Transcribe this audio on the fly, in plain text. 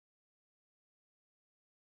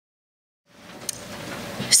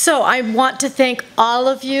So I want to thank all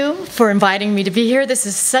of you for inviting me to be here. This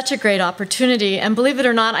is such a great opportunity, and believe it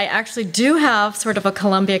or not, I actually do have sort of a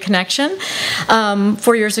Columbia connection.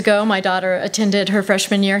 4 years ago, my daughter attended her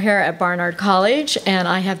freshman year here at Barnard College, and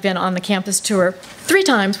I have been on the campus tour 3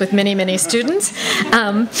 times with many, many students.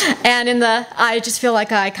 And I just feel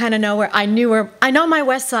like I kind of know I know my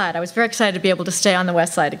West Side. I was very excited to be able to stay on the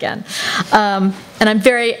West Side again. And I'm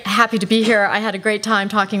very happy to be here. I had a great time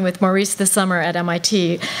talking with Maurice this summer at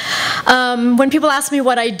MIT. When people ask me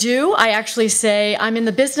what I do, I actually say I'm in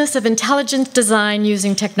the business of intelligent design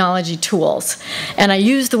using technology tools. And I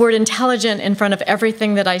use the word intelligent in front of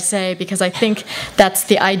everything that I say because I think that's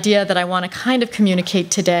the idea that I want to kind of communicate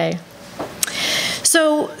today.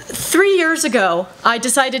 So 3 years ago, I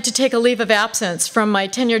decided to take a leave of absence from my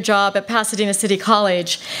tenured job at Pasadena City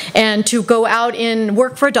College and to go out and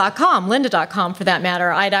work for .com, lynda.com for that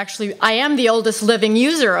matter. I am the oldest living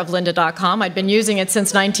user of lynda.com. I'd been using it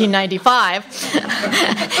since 1995.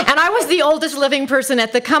 And I was the oldest living person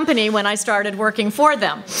at the company when I started working for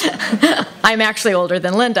them. I'm actually older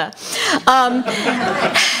than Linda.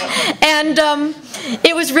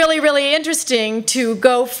 It was really, really interesting to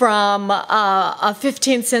go from a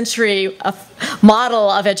 15th century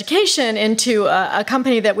model of education into a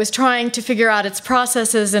company that was trying to figure out its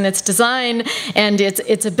processes and its design and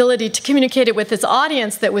its ability to communicate it with its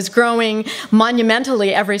audience that was growing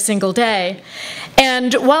monumentally every single day.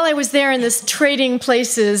 And while I was there in this trading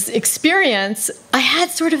places experience, I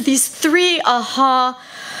had sort of these 3 aha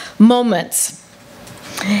moments.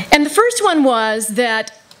 And the first one was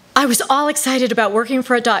that I was all excited about working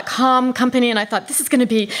for a .com company, and I thought this is going to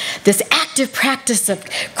be this active practice of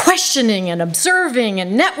questioning and observing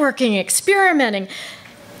and networking, experimenting.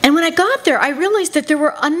 And when I got there, I realized that there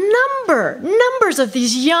were numbers of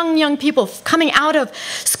these young people coming out of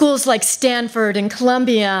schools like Stanford and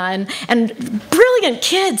Columbia and brilliant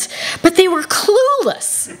kids, but they were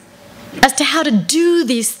clueless as to how to do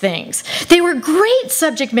these things. They were great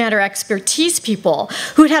subject matter expertise people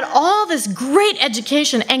who had all this great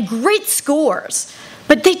education and great scores,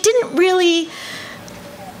 but they didn't really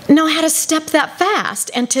know how to step that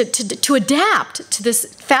fast and to adapt to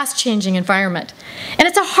this fast-changing environment. And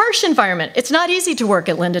it's a harsh environment. It's not easy to work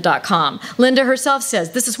at lynda.com. Linda herself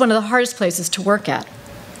says this is one of the hardest places to work at.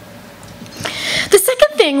 The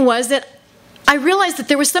second thing was that I realized that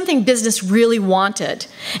there was something business really wanted.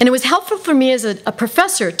 And it was helpful for me as a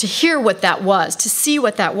professor to hear what that was, to see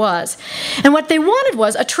what that was. And what they wanted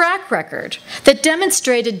was a track record that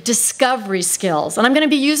demonstrated discovery skills. And I'm going to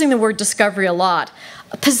be using the word discovery a lot.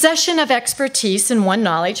 A possession of expertise in one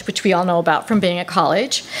knowledge, which we all know about from being at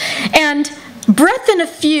college, and breadth in a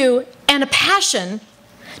few, and a passion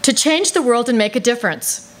to change the world and make a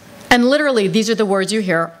difference. And literally, these are the words you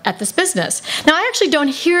hear at this business. Now, I actually don't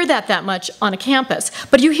hear that much on a campus,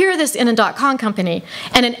 but you hear this in a .com company,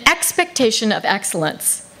 and an expectation of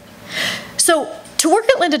excellence. So to work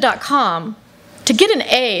at lynda.com, to get an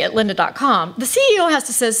A at lynda.com, the CEO has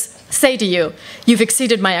to say to you, you've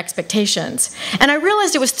exceeded my expectations. And I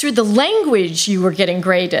realized it was through the language you were getting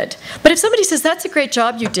graded. But if somebody says, that's a great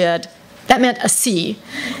job you did, that meant a C.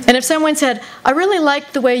 And if someone said, I really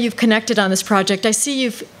like the way you've connected on this project, I see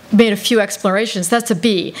you've made a few explorations, that's a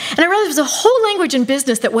B. And I realized there was a whole language in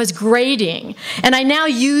business that was grading. And I now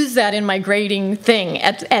use that in my grading thing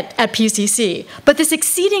at PCC. But this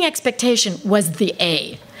exceeding expectation was the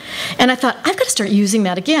A. And I thought, I've got to start using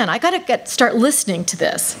that again. I've got to start listening to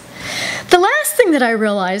this. The last thing that I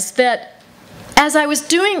realized that as I was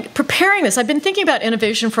preparing this, I've been thinking about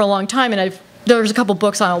innovation for a long time, and there's a couple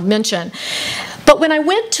books I'll mention. But when I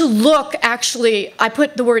went to look, actually, I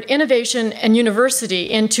put the word innovation and university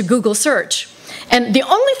into Google search. And the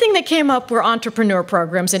only thing that came up were entrepreneur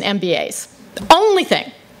programs and MBAs. The only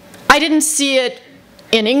thing. I didn't see it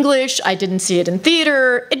in English. I didn't see it in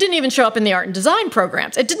theater. It didn't even show up in the art and design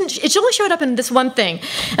programs. It only showed up in this one thing.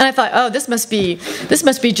 And I thought, oh, this must be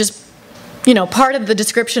just, you know, part of the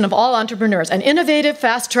description of all entrepreneurs, an innovative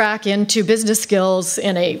fast track into business skills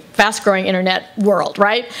in a fast-growing internet world,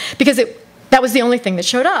 right? Because that was the only thing that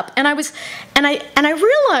showed up. And I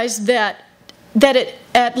realized that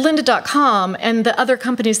at lynda.com and the other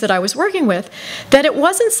companies that I was working with, that it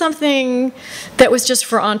wasn't something that was just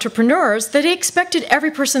for entrepreneurs, that they expected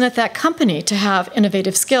every person at that company to have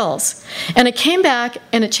innovative skills. And it came back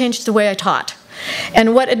and it changed the way I taught.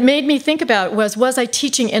 And what it made me think about was I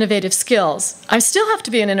teaching innovative skills? I still have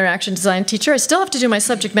to be an interaction design teacher. I still have to do my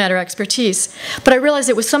subject matter expertise. But I realized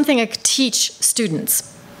it was something I could teach students.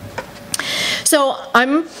 So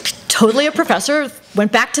I'm totally a professor,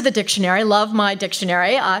 went back to the dictionary, love my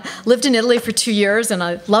dictionary. I lived in Italy for 2 years, and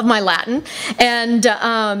I love my Latin. And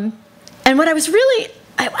what I was really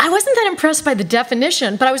I wasn't that impressed by the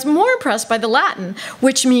definition, but I was more impressed by the Latin,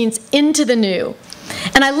 which means into the new.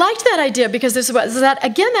 And I liked that idea because this was that,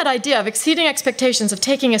 again, that idea of exceeding expectations, of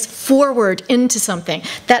taking us forward into something,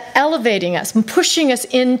 that elevating us and pushing us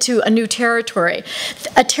into a new territory,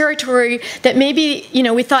 a territory that maybe, you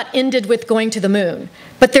know, we thought ended with going to the moon.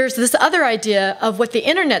 But there's this other idea of what the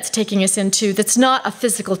internet's taking us into that's not a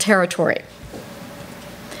physical territory.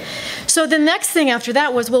 So the next thing after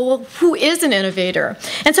that was, well, who is an innovator?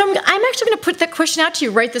 And so I'm actually going to put that question out to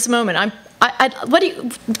you right this moment. What do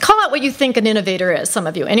you, call out what you think an innovator is, some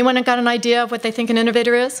of you. Anyone got an idea of what they think an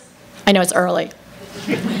innovator is? I know it's early.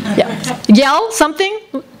 Yeah. Yell something?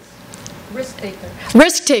 Risk taker.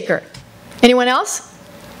 Risk taker. Anyone else?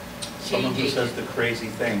 Someone who says the crazy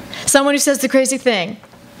thing. Someone who says the crazy thing.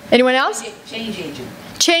 Anyone else? Change agent.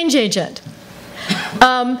 Change agent.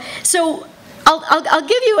 So I'll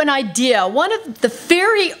give you an idea. One of the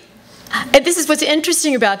very, and this is what's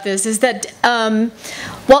interesting about this, is that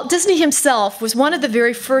Walt Disney himself was one of the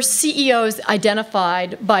very first CEOs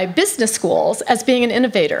identified by business schools as being an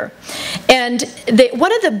innovator. And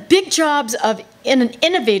one of the big jobs of an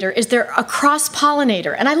innovator is they're a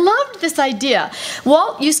cross-pollinator. And I loved this idea.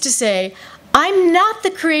 Walt used to say, I'm not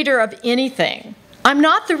the creator of anything. I'm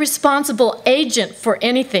not the responsible agent for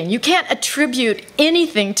anything. You can't attribute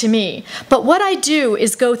anything to me. But what I do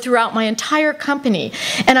is go throughout my entire company,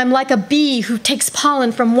 and I'm like a bee who takes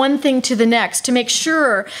pollen from one thing to the next to make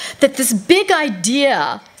sure that this big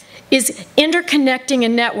idea is interconnecting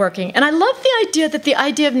and networking. And I love the idea that the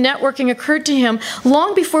idea of networking occurred to him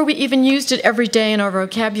long before we even used it every day in our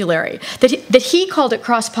vocabulary, that he called it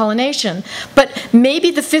cross-pollination. But maybe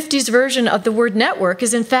the 50s version of the word network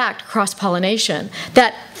is in fact cross-pollination,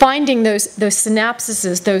 that finding those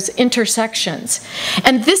synapses, those intersections.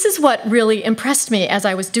 And this is what really impressed me as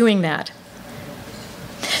I was doing that.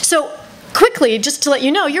 So quickly, just to let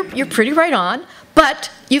you know, you're pretty right on.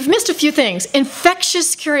 But you've missed a few things.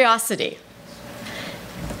 Infectious curiosity,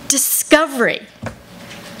 discovery,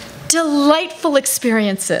 delightful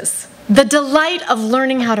experiences, the delight of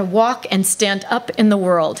learning how to walk and stand up in the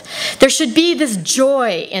world. There should be this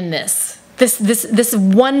joy in this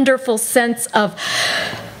wonderful sense of,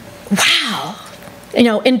 wow. You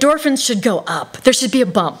know, endorphins should go up. There should be a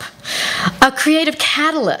bump. A creative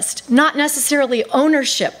catalyst, not necessarily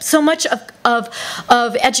ownership. So much of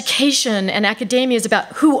education and academia is about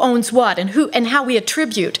who owns what and how we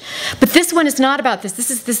attribute. But this one is not about this. This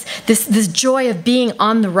is this joy of being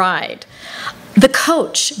on the ride. The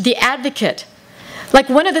coach, the advocate. Like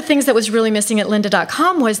one of the things that was really missing at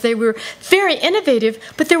lynda.com was they were very innovative,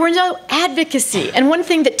 but there were no advocacy. And one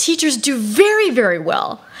thing that teachers do very, very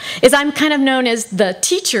well is I'm kind of known as the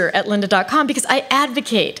teacher at lynda.com because I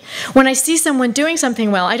advocate. When I see someone doing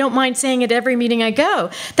something well, I don't mind saying at every meeting I go,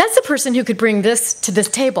 that's the person who could bring this to this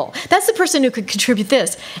table. That's the person who could contribute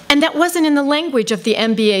this. And that wasn't in the language of the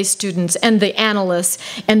MBA students and the analysts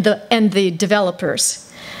and the developers.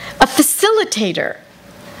 A facilitator.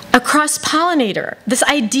 A cross-pollinator, this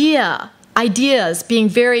ideas being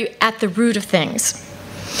very at the root of things.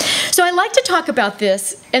 So I like to talk about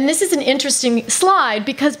this, and this is an interesting slide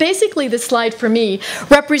because basically this slide for me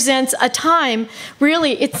represents a time,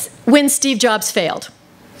 really it's when Steve Jobs failed.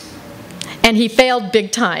 And he failed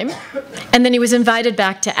big time, and then he was invited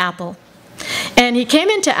back to Apple. And he came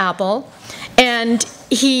into Apple, and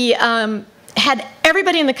he had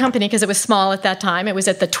everybody in the company, because it was small at that time, it was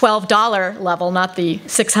at the $12 level, not the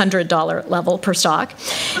 $600 level per stock,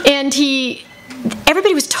 and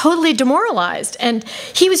everybody was totally demoralized, and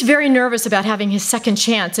he was very nervous about having his second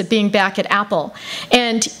chance at being back at Apple.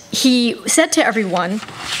 And he said to everyone,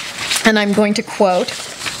 and I'm going to quote,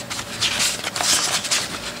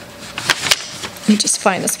 let me just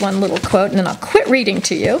find this one little quote, and then I'll quit reading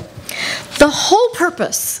to you. The whole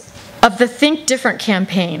purpose of the Think Different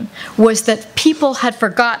campaign was that people had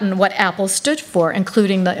forgotten what Apple stood for,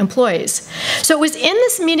 including the employees. So it was in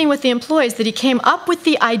this meeting with the employees that he came up with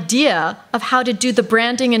the idea of how to do the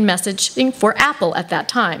branding and messaging for Apple at that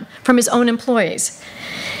time, from his own employees.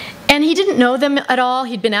 And he didn't know them at all.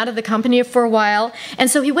 He'd been out of the company for a while. And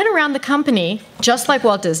so he went around the company, just like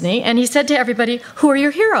Walt Disney, and he said to everybody, who are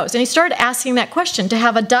your heroes? And he started asking that question to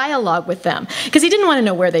have a dialogue with them. Because he didn't want to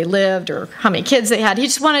know where they lived or how many kids they had. He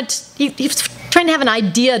just wanted, he was trying to have an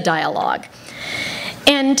idea dialogue.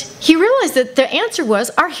 And he realized that the answer was,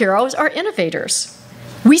 our heroes are innovators.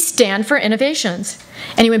 We stand for innovations.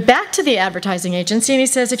 And he went back to the advertising agency and he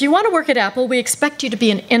says, if you want to work at Apple, we expect you to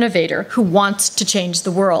be an innovator who wants to change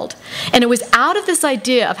the world. And it was out of this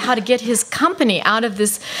idea of how to get his company out of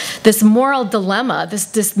this moral dilemma,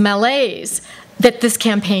 this malaise, that this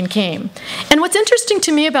campaign came. And what's interesting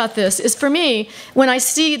to me about this is, for me, when I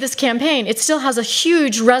see this campaign, it still has a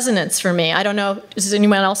huge resonance for me. I don't know, does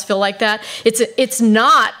anyone else feel like that? It's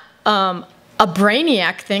not a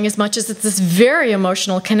brainiac thing as much as it's this very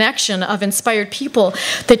emotional connection of inspired people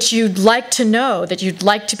that you'd like to know, that you'd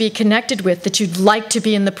like to be connected with, that you'd like to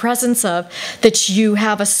be in the presence of, that you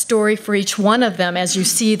have a story for each one of them as you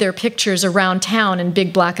see their pictures around town in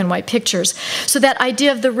big black and white pictures. So that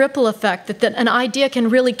idea of the ripple effect, that an idea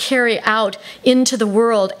can really carry out into the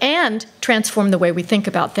world and transform the way we think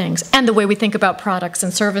about things and the way we think about products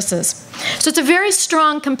and services. So it's a very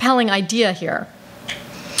strong, compelling idea here.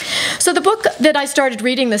 So the book that I started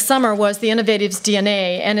reading this summer was The Innovative's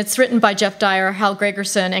DNA, and it's written by Jeff Dyer, Hal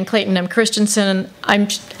Gregerson, and Clayton M. Christensen.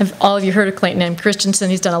 Have all of you heard of Clayton M. Christensen?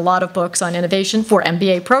 He's done a lot of books on innovation for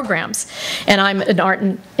MBA programs. And I'm an art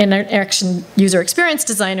and interaction user experience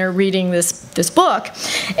designer reading this book.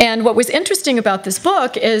 And what was interesting about this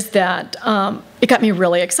book is that it got me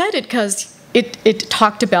really excited because it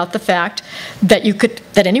talked about the fact that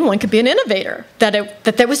anyone could be an innovator,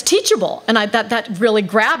 that was teachable, and that really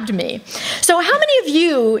grabbed me. So how many of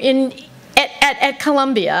you at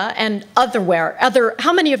Columbia and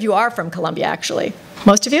how many of you are from Columbia actually?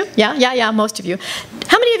 Most of you? Yeah, most of you.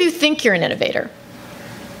 How many of you think you're an innovator?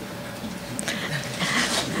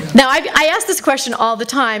 Now I ask this question all the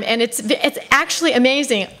time, and it's actually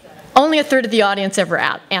amazing. Only a third of the audience ever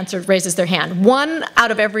raises their hand. 1 out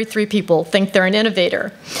of every 3 people think they're an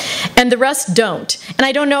innovator, and the rest don't. And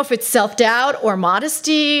I don't know if it's self-doubt or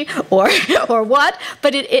modesty or what,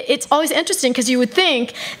 but it's always interesting because you would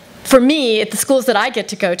think, for me, at the schools that I get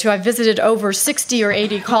to go to, I've visited over 60 or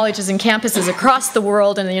 80 colleges and campuses across the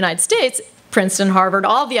world and the United States, Princeton, Harvard,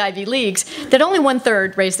 all the Ivy Leagues, that only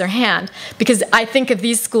 1/3 raise their hand, because I think of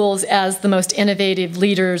these schools as the most innovative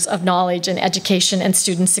leaders of knowledge and education and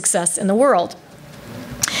student success in the world.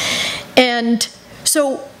 And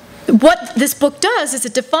so what this book does is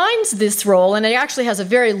it defines this role, and it actually has a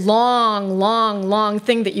very long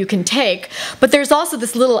thing that you can take. But there's also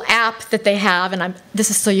this little app that they have, and this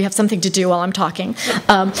is so you have something to do while I'm talking.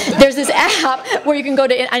 There's this app where you can go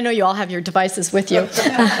to, I know you all have your devices with you.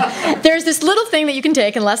 There's this little thing that you can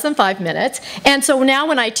take in less than 5 minutes. And so now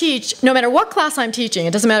when I teach, no matter what class I'm teaching,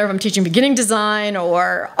 it doesn't matter if I'm teaching beginning design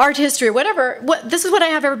or art history or whatever, this is what I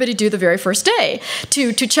have everybody do the very first day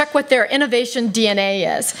to check what their innovation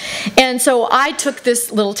DNA is. And so I took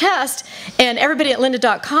this little test, and everybody at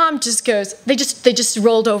lynda.com just goes, they just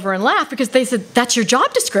rolled over and laughed, because they said, that's your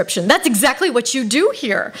job description. That's exactly what you do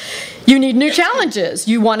here. You need new challenges.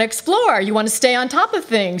 You want to explore. You want to stay on top of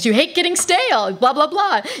things. You hate getting stale, blah, blah,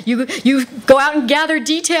 blah. You go out and gather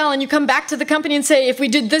detail, and you come back to the company and say, if we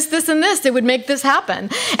did this, this, and this, it would make this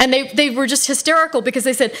happen. And they were just hysterical, because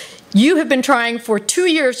they said, you have been trying for 2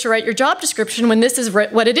 years to write your job description when this is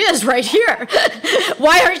what it is right here.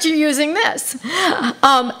 Why aren't you using this?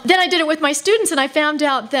 Then I did it with my students, and I found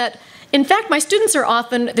out that, in fact, my students are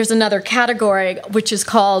often, there's another category which is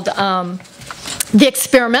called the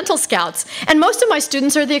experimental scouts, and most of my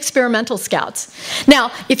students are the experimental scouts.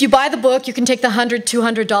 Now, if you buy the book, you can take the $100,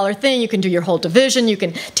 $200 thing, you can do your whole division, you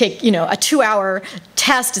can take, a 2-hour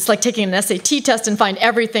test. It's like taking an SAT test and find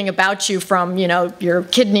everything about you from, your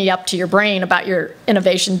kidney up to your brain about your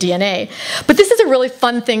innovation DNA. But this is a really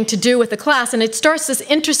fun thing to do with the class, and it starts this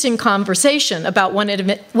interesting conversation about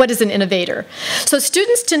what is an innovator. So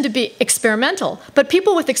students tend to be experimental, but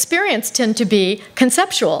people with experience tend to be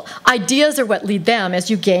conceptual. Ideas are what lead them as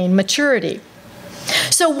you gain maturity.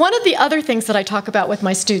 So one of the other things that I talk about with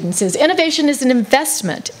my students is innovation is an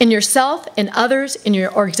investment in yourself, in others, in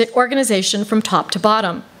your organization from top to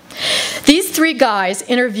bottom. These 3 guys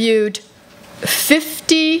interviewed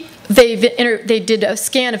 50, they did a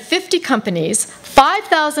scan of 50 companies,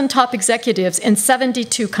 5,000 top executives in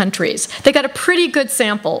 72 countries. They got a pretty good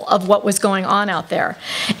sample of what was going on out there.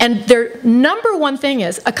 And their #1 thing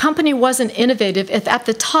is a company wasn't innovative if at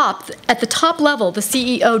the top level, the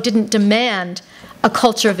CEO didn't demand a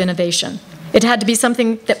culture of innovation. It had to be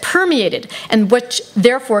something that permeated, and which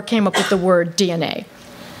therefore came up with the word DNA.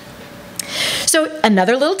 So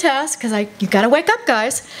another little test, because you got to wake up,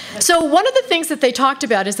 guys. So one of the things that they talked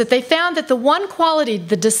about is that they found that the one quality,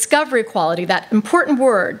 the discovery quality, that important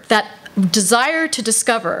word, that desire to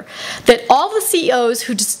discover, that all the CEOs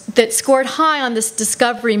that scored high on this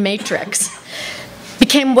discovery matrix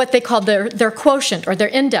became what they called their quotient, or their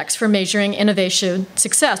index for measuring innovation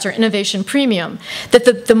success, or innovation premium.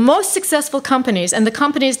 That the most successful companies, and the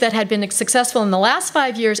companies that had been successful in the last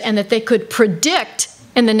 5 years and that they could predict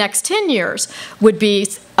in the next 10 years would be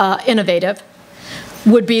innovative,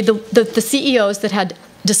 would be the CEOs that had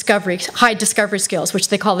discovery, high discovery skills, which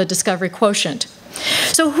they call the discovery quotient.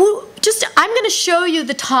 So I'm going to show you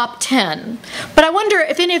the top 10, but I wonder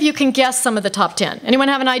if any of you can guess some of the top 10. Anyone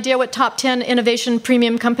have an idea what top 10 innovation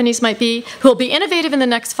premium companies might be who will be innovative in the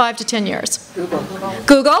next 5 to 10 years? Google.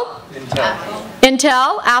 Google?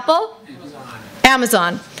 Intel? Apple?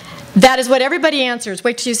 Amazon. That is what everybody answers.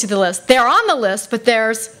 Wait till you see the list. They're on the list, but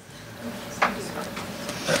there's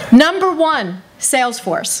number 1,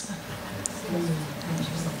 Salesforce.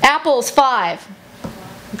 Apple's 5.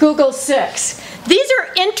 Google's 6. These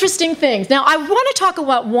are interesting things. Now, I want to talk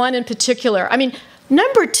about one in particular. I mean,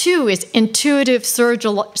 number 2 is intuitive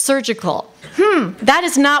surgical. That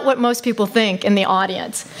is not what most people think in the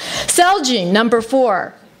audience. Celgene, number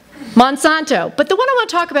 4. Monsanto. But the one I want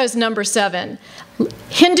to talk about is number 7.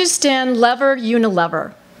 Hindustan Lever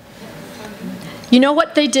Unilever. You know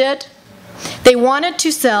what they did? They wanted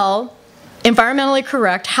to sell environmentally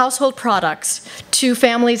correct household products to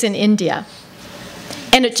families in India.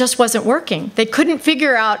 And it just wasn't working. They couldn't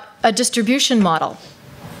figure out a distribution model.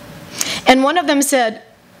 And one of them said,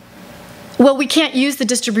 well, we can't use the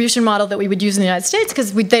distribution model that we would use in the United States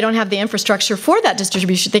because they don't have the infrastructure for that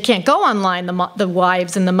distribution. They can't go online, the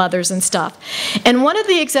wives and the mothers and stuff. And one of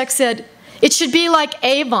the execs said, it should be like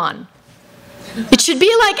Avon. It should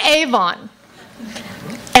be like Avon.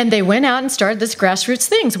 And they went out and started this grassroots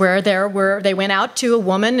things where they went out to a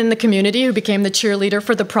woman in the community who became the cheerleader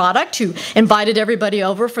for the product, who invited everybody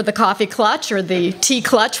over for the coffee clutch or the tea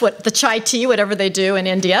clutch, the chai tea, whatever they do in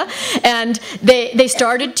India. And they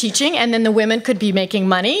started teaching, and then the women could be making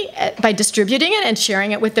money by distributing it and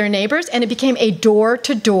sharing it with their neighbors, and it became a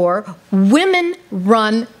door-to-door,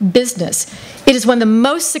 women-run business. It is one of the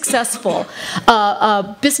most successful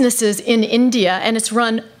businesses in India, and it's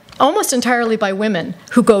run almost entirely by women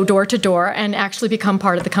who go door to door and actually become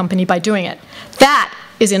part of the company by doing it. That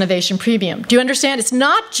is innovation premium. Do you understand? It's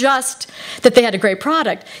not just that they had a great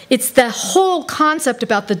product. It's the whole concept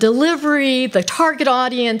about the delivery, the target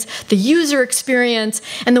audience, the user experience,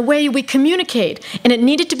 and the way we communicate. And it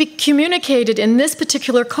needed to be communicated in this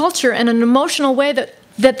particular culture in an emotional way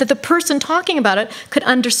that the person talking about it could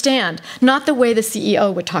understand, not the way the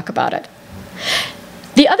CEO would talk about it.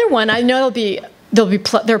 The other one, I know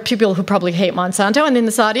there are people who probably hate Monsanto and in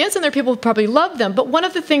this audience, and there are people who probably love them. But one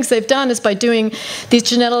of the things they've done is by doing these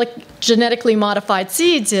genetically modified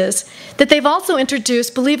seeds is that they've also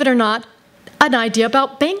introduced, believe it or not, an idea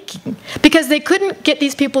about banking. Because they couldn't get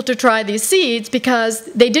these people to try these seeds because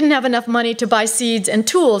they didn't have enough money to buy seeds and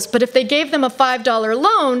tools. But if they gave them a $5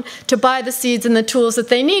 loan to buy the seeds and the tools that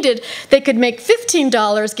they needed, they could make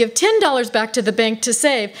 $15, give $10 back to the bank to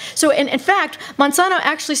save. So in fact, Monsanto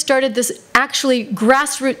actually started this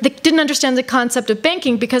grassroots. They didn't understand the concept of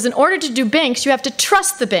banking because in order to do banks, you have to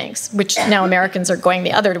trust the banks, which now Americans are going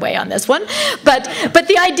the other way on this one. But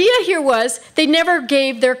the idea here was they never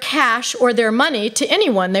gave their cash or their money to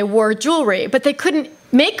anyone. They wore jewelry, but they couldn't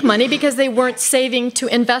make money because they weren't saving to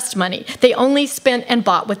invest money. They only spent and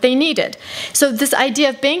bought what they needed. So this idea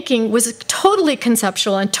of banking was totally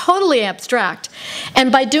conceptual and totally abstract.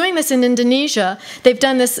 And by doing this in Indonesia, they've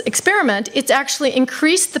done this experiment. It's actually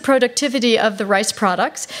increased the productivity of the rice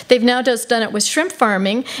products. They've now just done it with shrimp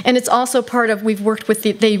farming, and it's also part of, they work with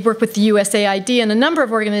the USAID and a number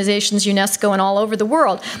of organizations, UNESCO, and all over the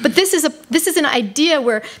world. But this is an idea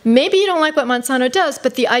where maybe you don't like what Monsanto does,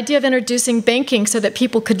 but the idea of introducing banking so that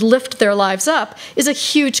people could lift their lives up is a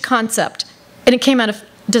huge concept, and it came out of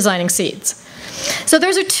designing seeds. So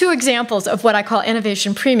those are 2 examples of what I call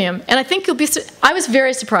innovation premium, and I think I was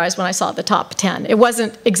very surprised when I saw the top 10. It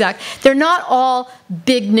wasn't exact. They're not all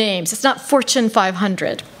big names. It's not Fortune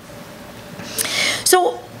 500.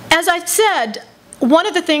 So as I said, one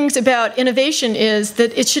of the things about innovation is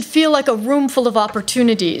that it should feel like a room full of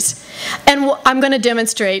opportunities. And I'm going to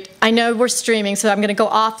demonstrate. I know we're streaming, so I'm going to go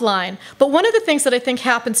offline. But one of the things that I think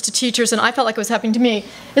happens to teachers, and I felt like it was happening to me,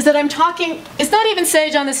 is that I'm talking, it's not even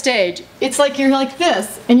sage on the stage. It's like you're like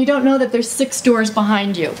this, and you don't know that there's 6 doors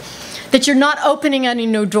behind you. That you're not opening any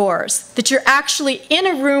new doors. That you're actually in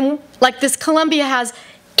a room like this. Columbia has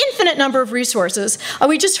infinite number of resources.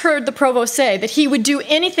 We just heard the provost say that he would do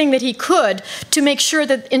anything that he could to ensure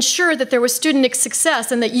that there was student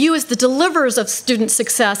success, and that you as the deliverers of student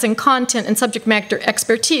success and content and subject matter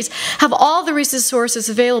expertise have all the resources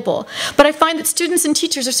available. But I find that students and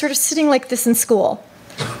teachers are sort of sitting like this in school,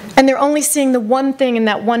 and they're only seeing the one thing in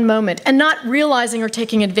that one moment and not realizing or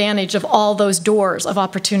taking advantage of all those doors of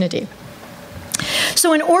opportunity.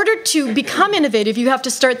 So in order to become innovative, you have to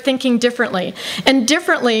start thinking differently. And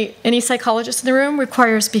differently, any psychologist in the room,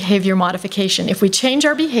 requires behavior modification. If we change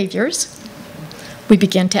our behaviors, we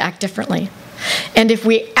begin to act differently. And if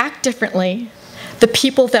we act differently, the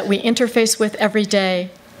people that we interface with every day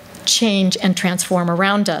change and transform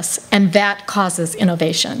around us, and that causes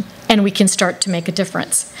innovation, and we can start to make a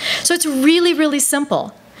difference. So it's really, really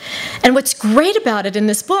simple. And what's great about it in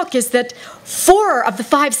this book is that 4 of the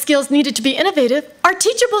 5 skills needed to be innovative are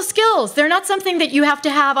teachable skills. They're not something that you have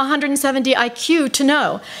to have 170 IQ to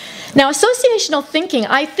know. Now, associational thinking,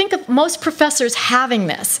 I think of most professors having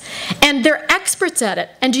this, and they're experts at it.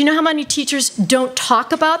 And do you know how many teachers don't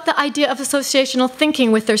talk about the idea of associational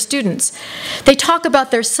thinking with their students? They talk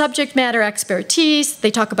about their subject matter expertise,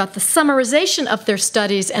 they talk about the summarization of their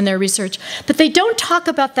studies and their research, but they don't talk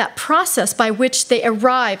about that process by which they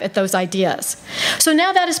arrive at those ideas. So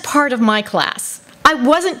now that is part of my class. I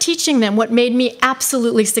wasn't teaching them what made me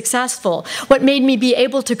absolutely successful, what made me be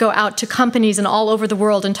able to go out to companies and all over the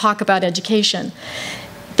world and talk about education.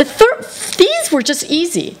 These were just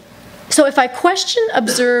easy. So if I question,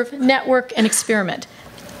 observe, network, and experiment,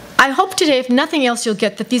 I hope today, if nothing else, you'll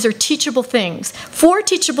get that these are teachable things. 4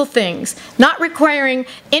 teachable things, not requiring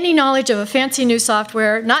any knowledge of a fancy new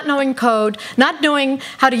software, not knowing code, not knowing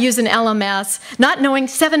how to use an LMS, not knowing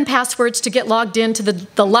 7 passwords to get logged into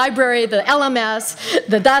the library, the LMS,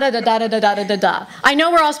 the da-da-da-da-da-da-da-da-da. I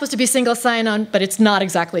know we're all supposed to be single sign-on, but it's not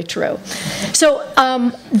exactly true. So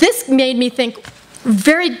this made me think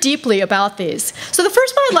very deeply about these. So the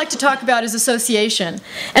first one I'd like to talk about is association.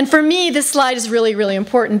 And for me, this slide is really, really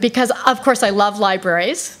important because, of course, I love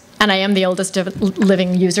libraries, and I am the oldest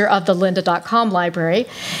living user of the lynda.com library.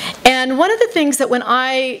 And one of the things that when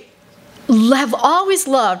I have always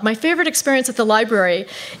loved, my favorite experience at the library,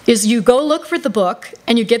 is you go look for the book,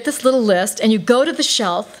 and you get this little list, and you go to the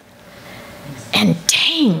shelf, and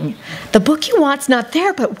dang, the book you want's not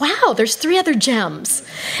there, but wow, there's 3 other gems.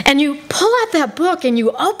 And you pull out that book and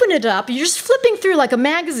you open it up, you're just flipping through like a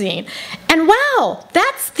magazine, and wow,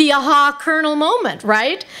 that's the aha kernel moment,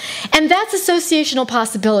 right? And that's associational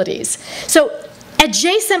possibilities. So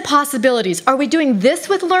adjacent possibilities, are we doing this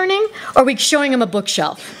with learning, or are we showing them a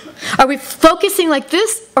bookshelf? Are we focusing like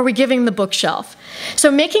this, or are we giving the bookshelf?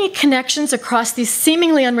 So making connections across these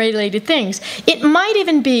seemingly unrelated things. It might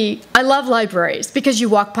even be, I love libraries, because you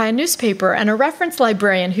walk by a newspaper and a reference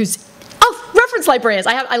librarian who's, reference librarians,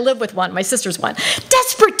 I live with one, my sister's one,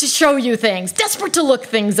 desperate to show you things, desperate to look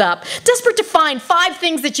things up, desperate to find 5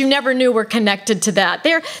 things that you never knew were connected to that.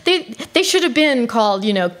 They should have been called,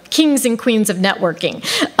 you know, kings and queens of networking.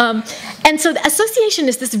 And so the association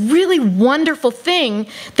is this really wonderful thing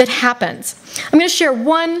that happens. I'm going to share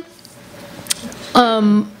one.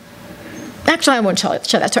 Actually, I won't show that.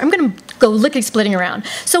 Sorry, I'm going to go lickety-splitting around.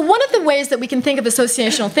 So one of the ways that we can think of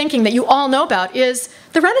associational thinking that you all know about is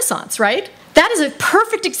the Renaissance, right? That is a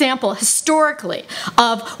perfect example, historically,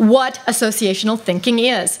 of what associational thinking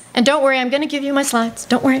is. And don't worry, I'm going to give you my slides.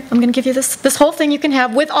 Don't worry, I'm going to give you this whole thing you can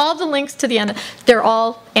have with all the links to the end. They're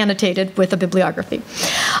all annotated with a bibliography.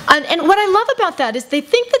 And what I love about that is they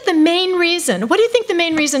think that the main reason, what do you think the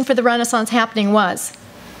main reason for the Renaissance happening was?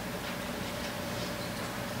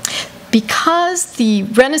 Because the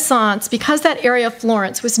Renaissance, because that area of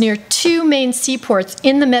Florence was near 2 main seaports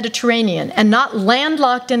in the Mediterranean and not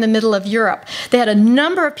landlocked in the middle of Europe, they had a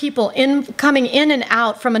number of people coming in and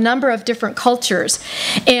out from a number of different cultures.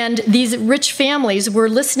 And these rich families were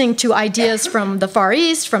listening to ideas from the Far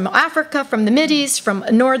East, from Africa, from the Mideast, from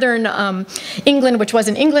northern England, which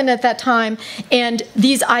wasn't England at that time. And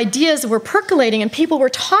these ideas were percolating, and people were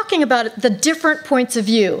talking about the different points of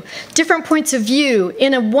view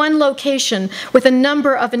in a one location with a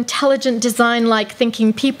number of intelligent, design-like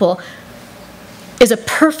thinking people is a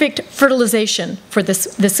perfect fertilization for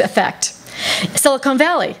this effect. Silicon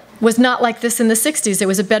Valley was not like this in the 60s. It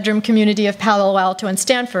was a bedroom community of Palo Alto and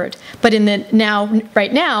Stanford. But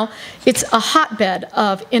right now, it's a hotbed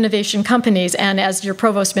of innovation companies, and as your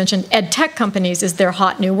provost mentioned, ed tech companies is their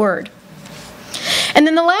hot new word. And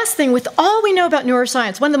then the last thing, with all we know about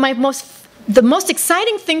neuroscience, the most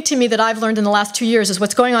exciting thing to me that I've learned in the last 2 years is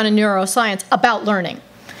what's going on in neuroscience about learning.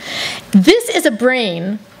 This is a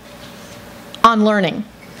brain on learning.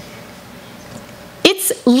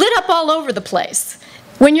 It's lit up all over the place.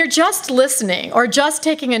 When you're just listening, or just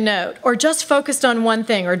taking a note, or just focused on one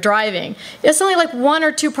thing, or driving, it's only like 1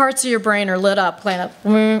 or 2 parts of your brain are lit up, playing up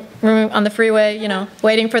on the freeway, you know,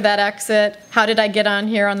 waiting for that exit. How did I get on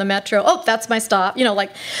here on the metro? Oh, that's my stop. You know,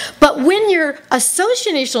 like. But when you're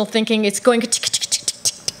associational thinking, it's going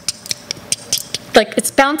like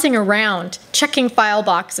it's bouncing around, checking file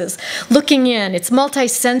boxes, looking in. It's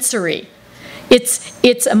multisensory.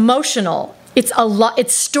 It's emotional.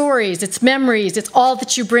 It's stories, it's memories, it's all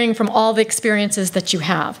that you bring from all the experiences that you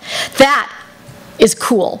have. That is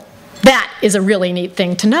cool. That is a really neat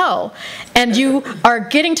thing to know. And you are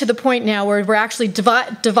getting to the point now where we're actually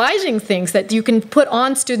devising things that you can put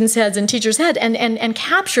on students' heads and teachers' heads and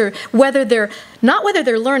capture whether they're, not whether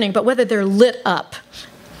they're learning, but whether they're lit up.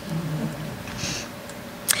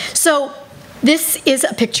 So this is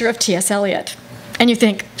a picture of T.S. Eliot. And you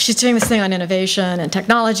think, she's doing this thing on innovation and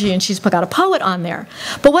technology, and she's got a poet on there.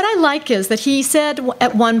 But what I like is that he said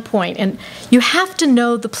at one point, and you have to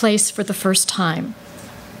know the place for the first time.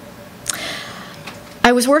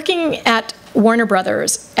 I was working at Warner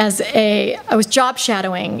Brothers I was job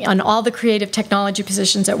shadowing on all the creative technology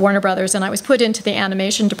positions at Warner Brothers, and I was put into the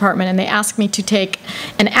animation department, and they asked me to take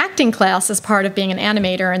an acting class as part of being an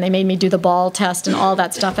animator, and they made me do the ball test and all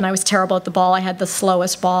that stuff, and I was terrible at the ball. I had the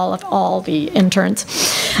slowest ball of all the interns,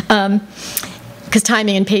 because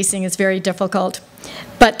timing and pacing is very difficult.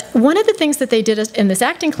 But one of the things that they did in this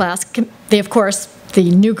acting class, they, of course, the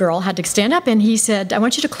new girl had to stand up, and he said, I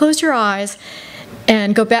want you to close your eyes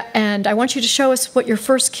and go back, and I want you to show us what your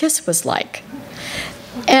first kiss was like.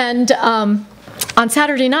 And on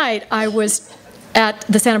Saturday night, I was at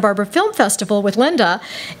the Santa Barbara Film Festival with Linda,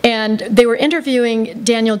 and they were interviewing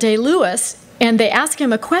Daniel Day-Lewis, and they asked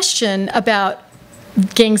him a question about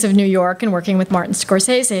Gangs of New York and working with Martin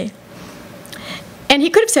Scorsese. And he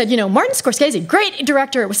could have said, you know, Martin Scorsese, great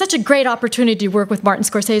director, it was such a great opportunity to work with Martin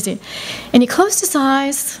Scorsese. And he closed his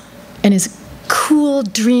eyes, and his cool,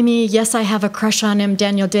 dreamy, yes, I have a crush on him,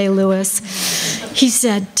 Daniel Day-Lewis, he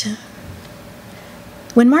said,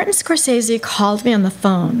 when Martin Scorsese called me on the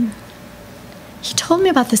phone, he told me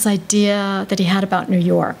about this idea that he had about New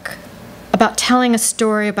York, about telling a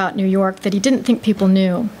story about New York that he didn't think people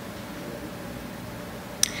knew.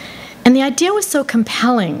 And the idea was so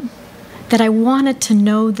compelling that I wanted to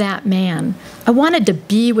know that man. I wanted to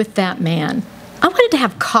be with that man. I wanted to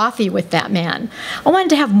have coffee with that man. I wanted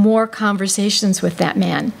to have more conversations with that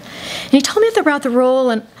man. And he told me about the role,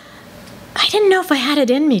 and I didn't know if I had it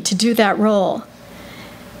in me to do that role.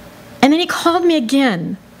 And then he called me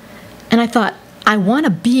again, and I thought, I want to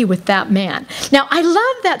be with that man. Now, I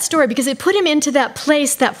love that story because it put him into that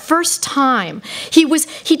place that first time. He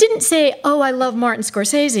didn't say, oh, I love Martin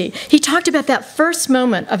Scorsese. He talked about that first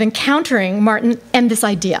moment of encountering Martin and this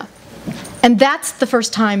idea. And that's the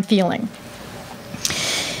first time feeling.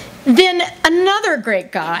 Then another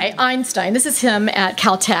great guy, Einstein, this is him at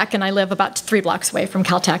Caltech, and I live about 3 blocks away from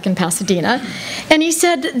Caltech in Pasadena, and he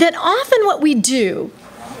said that often what we do,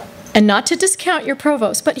 and not to discount your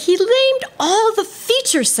provost, but he named all the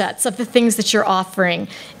feature sets of the things that you're offering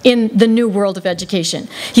in the new world of education.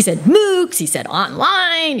 He said MOOCs, he said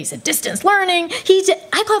online, he said distance learning.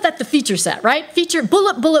 I call that the feature set, right? Feature,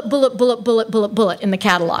 bullet, bullet, bullet, bullet, bullet, bullet, bullet in the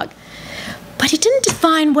catalog. But he didn't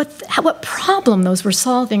define what problem those were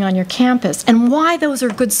solving on your campus and why those are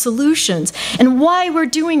good solutions and why we're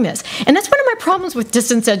doing this. And that's one of my problems with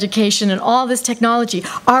distance education and all this technology.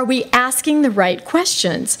 Are we asking the right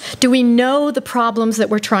questions? Do we know the problems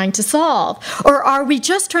that we're trying to solve? Or are we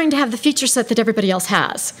just trying to have the feature set that everybody else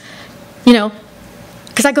has? You know,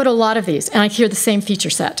 because I go to a lot of these and I hear the same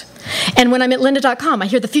feature set. And when I'm at lynda.com, I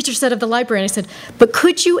hear the feature set of the library, and I said, but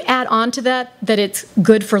could you add on to that it's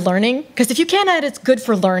good for learning? Because if you can't add it's good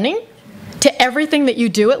for learning to everything that you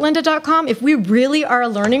do at lynda.com, if we really are a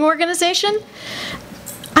learning organization,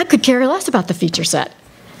 I could care less about the feature set.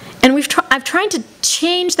 And I've tried to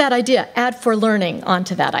change that idea, add for learning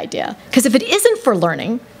onto that idea. Because if it isn't for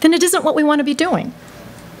learning, then it isn't what we want to be doing.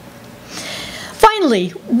 Finally,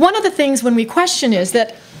 one of the things when we question is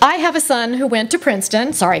that I have a son who went to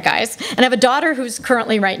Princeton, sorry guys, and I have a daughter who's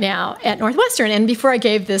currently right now at Northwestern. And before I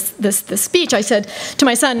gave this speech, I said to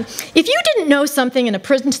my son, if you didn't know something in a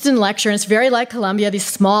Princeton lecture, and it's very like Columbia, these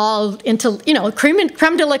small, creme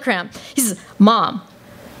de la creme. He says, Mom,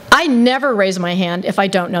 I never raise my hand if I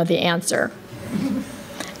don't know the answer.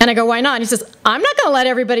 And I go, why not? And he says, I'm not going to let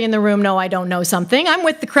everybody in the room know I don't know something. I'm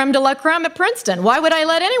with the creme de la creme at Princeton. Why would I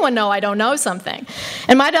let anyone know I don't know something?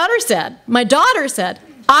 And my daughter said,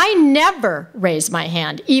 I never raise my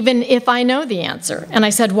hand, even if I know the answer. And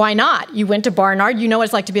I said, why not? You went to Barnard. You know what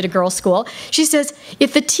it's like to be at a girls' school. She says,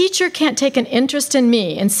 if the teacher can't take an interest in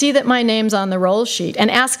me and see that my name's on the roll sheet and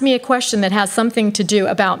ask me a question that has something to do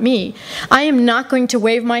about me, I am not going to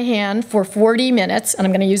wave my hand for 40 minutes, and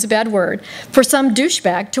I'm going to use a bad word, for some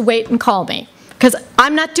douchebag to wait and call me. Because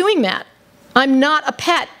I'm not doing that. I'm not a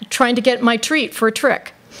pet trying to get my treat for a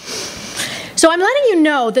trick. So I'm letting you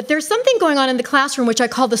know that there's something going on in the classroom which I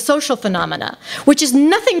call the social phenomena, which is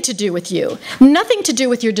nothing to do with you, nothing to do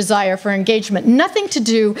with your desire for engagement, nothing to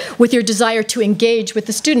do with your desire to engage with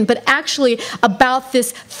the student, but actually about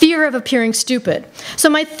this fear of appearing stupid.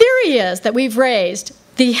 So my theory is that we've raised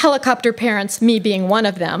the helicopter parents, me being one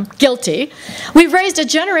of them, guilty, we've raised a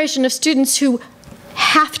generation of students who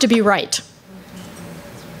have to be right.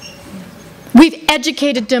 We've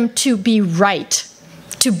educated them to be right,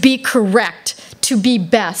 to be correct, to be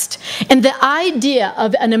best. And the idea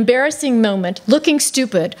of an embarrassing moment, looking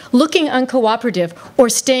stupid, looking uncooperative, or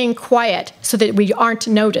staying quiet so that we aren't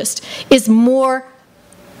noticed is more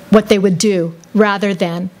what they would do rather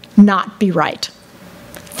than not be right.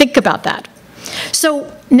 Think about that.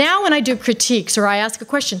 So now when I do critiques or I ask a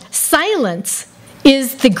question, silence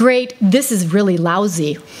is the great, this is really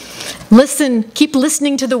lousy. Listen, keep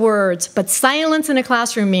listening to the words, but silence in a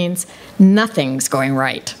classroom means nothing's going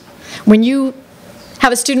right. When you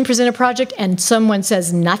have a student present a project and someone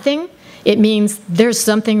says nothing, it means there's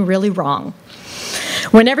something really wrong.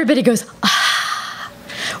 When everybody goes, ah,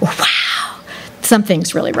 wow,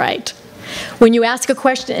 something's really right. When you ask a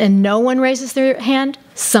question and no one raises their hand,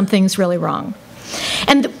 something's really wrong.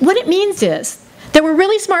 And what it means is that we're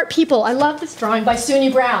really smart people. I love this drawing by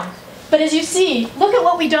Suni Brown. But as you see, look at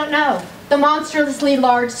what we don't know, the monstrously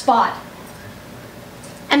large spot.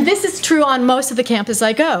 And this is true on most of the campus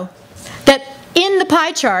I go, that in the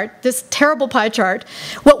pie chart, this terrible pie chart,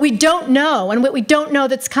 what we don't know and what we don't know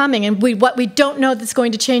that's coming and what we don't know that's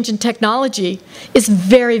going to change in technology is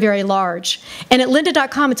very, very large. And at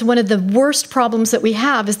lynda.com, it's one of the worst problems that we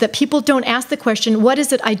have is that people don't ask the question, what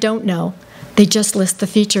is it I don't know? They just list the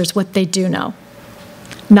features, what they do know,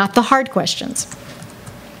 not the hard questions.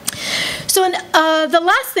 So the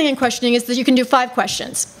last thing in questioning is that you can do 5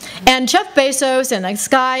 questions. And Jeff Bezos and this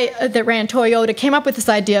guy that ran Toyota came up with this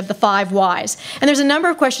idea of the 5 whys. And there's a number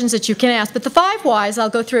of questions that you can ask, but the 5 whys, I'll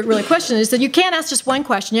go through it really quickly, is that you can't ask just one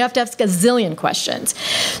question, you have to ask a zillion questions.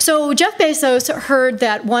 So Jeff Bezos heard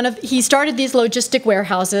that he started these logistic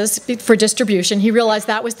warehouses for distribution. He realized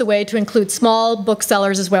that was the way to include small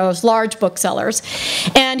booksellers as well as large booksellers.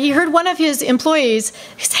 And he heard one of his employees,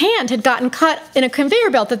 his hand had gotten cut in a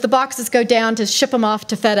conveyor belt that the boxes go down to ship them off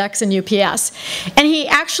to FedEx and UPS. And he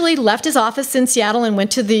actually left his office in Seattle and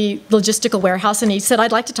went to the logistical warehouse and he said,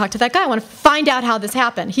 I'd like to talk to that guy. I want to find out how this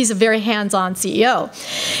happened. He's a very hands-on CEO.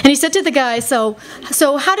 And he said to the guy, so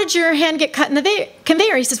how did your hand get cut in the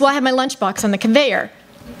conveyor? He says, well, I had my lunchbox on the conveyor.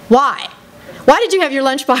 Why? Why did you have your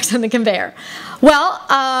lunchbox on the conveyor?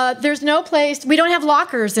 Well, there's no place, we don't have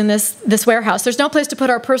lockers in this warehouse. There's no place to put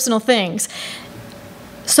our personal things.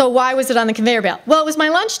 So why was it on the conveyor belt? Well, it was my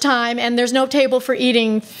lunchtime, and there's no table for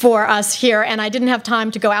eating for us here, and I didn't have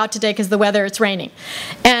time to go out today because the weather, it's raining.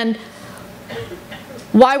 And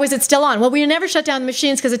why was it still on? Well, we never shut down the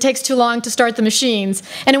machines because it takes too long to start the machines.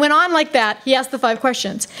 And it went on like that. He asked the 5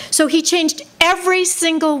 questions. So he changed every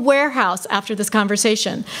single warehouse after this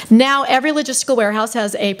conversation. Now every logistical warehouse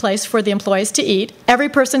has a place for the employees to eat. Every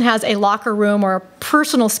person has a locker room or a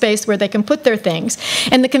personal space where they can put their things.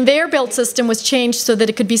 And the conveyor belt system was changed so that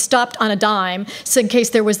it could be stopped on a dime, so in case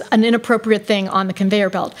there was an inappropriate thing on the conveyor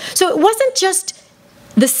belt. So it wasn't just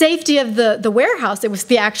the safety of the warehouse, it was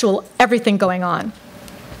the actual everything going on.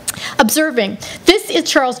 Observing. This is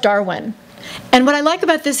Charles Darwin. And what I like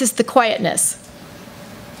about this is the quietness.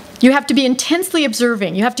 You have to be intensely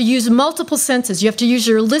observing. You have to use multiple senses. You have to use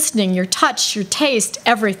your listening, your touch, your taste,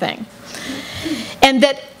 everything. And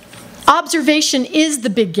that observation is the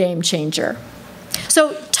big game changer.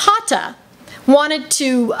 So Tata wanted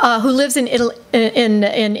to, who lives in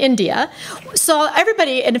India, saw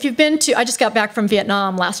everybody, and if you've been to, I just got back from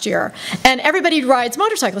Vietnam last year, and everybody rides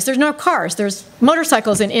motorcycles. There's no cars. There's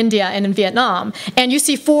motorcycles in India and in Vietnam, and you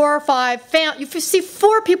see 4 or 5, you see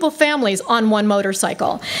 4 people, families on one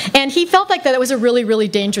motorcycle. And he felt like that it was a really, really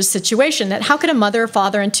dangerous situation, that how could a mother, a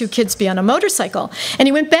father, and 2 kids be on a motorcycle? And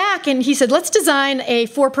he went back and he said, let's design a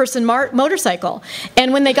 4-person motorcycle.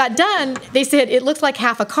 And when they got done, they said, it looks like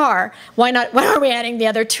half a car. Why are we adding the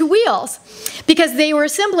other 2 wheels? Because they were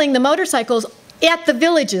assembling the motorcycles at the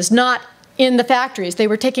villages, not in the factories. They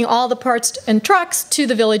were taking all the parts and trucks to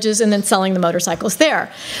the villages and then selling the motorcycles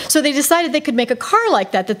there. So they decided they could make a car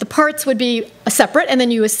like that, that the parts would be separate and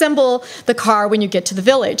then you assemble the car when you get to the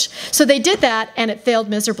village. So they did that and it failed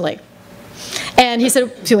miserably. And he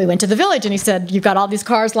said, so we went to the village and he said, you've got all these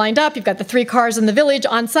cars lined up, you've got the 3 cars in the village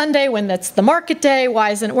on Sunday when that's the market day, why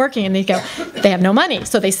isn't it working? And they go, they have no money.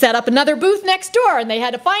 So they set up another booth next door and they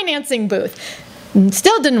had a financing booth. And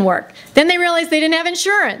still didn't work. Then they realized they didn't have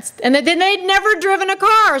insurance and then they'd never driven a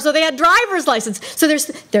car, so they had driver's license. So there's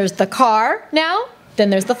the car now, then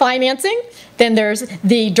there's the financing, then there's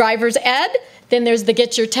the driver's ed, then there's the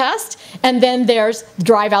get your test, and then there's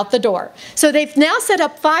drive out the door. So they've now set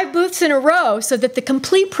up 5 booths in a row so that the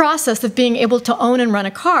complete process of being able to own and run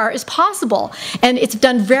a car is possible. And it's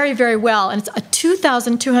done very, very well. And it's a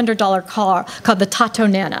 $2,200 car called the Tato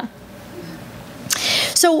Nana.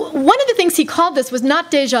 So one of the things he called this was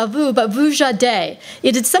not déjà vu, but vujade.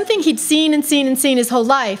 It is something he'd seen and seen and seen his whole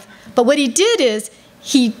life. But what he did is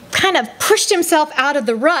he kind of pushed himself out of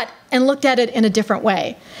the rut and looked at it in a different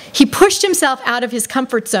way. He pushed himself out of his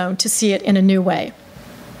comfort zone to see it in a new way.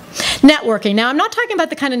 Networking. Now, I'm not talking about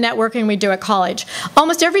the kind of networking we do at college.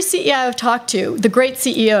 Almost every CEO I've talked to, the great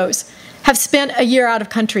CEOs, have spent a year out of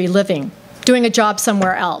country living, doing a job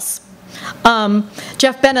somewhere else.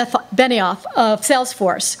 Jeff Benioff of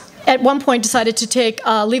Salesforce at one point decided to take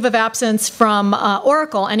a leave of absence from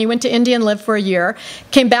Oracle, and he went to India and lived for a year,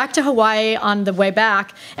 came back to Hawaii on the way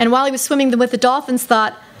back, and while he was swimming with the dolphins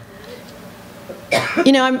thought,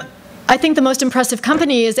 you know, I think the most impressive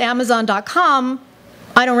company is Amazon.com.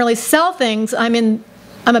 I don't really sell things. I'm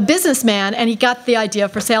a businessman, and he got the idea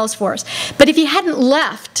for Salesforce. But if he hadn't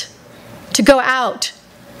left to go out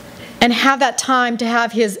and have that time to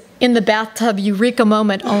have his in the bathtub eureka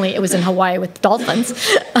moment, only it was in Hawaii with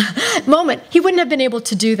dolphins, moment, he wouldn't have been able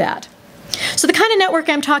to do that. So the kind of network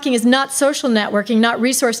I'm talking is not social networking, not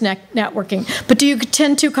resource networking, but do you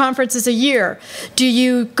attend 2 conferences a year? Do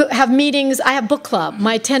you have meetings? I have book club,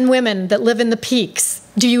 my 10 women that live in the peaks.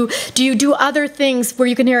 Do you do other things where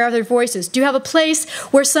you can hear other voices? Do you have a place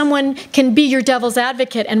where someone can be your devil's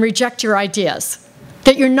advocate and reject your ideas?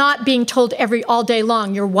 That you're not being told all day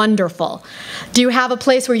long, you're wonderful. Do you have a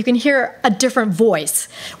place where you can hear a different voice,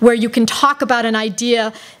 where you can talk about an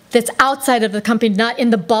idea that's outside of the company, not in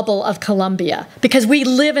the bubble of Columbia? Because we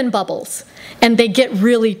live in bubbles, and they get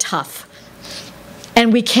really tough.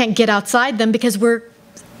 And we can't get outside them because we're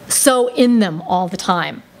so in them all the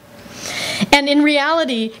time. And in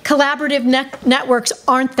reality, collaborative networks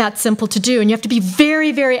aren't that simple to do, and you have to be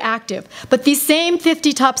very, very active. But these same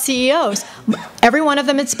 50 top CEOs, every one of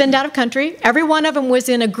them had spun out of country. Every one of them was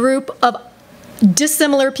in a group of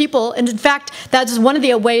dissimilar people. And in fact, that's one of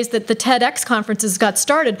the ways that the TEDx conferences got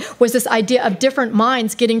started, was this idea of different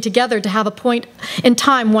minds getting together to have a point in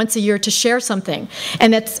time once a year to share something.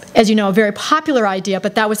 And that's, as you know, a very popular idea,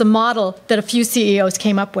 but that was a model that a few CEOs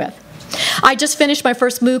came up with. I just finished my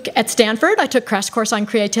first MOOC at Stanford. I took Crash Course on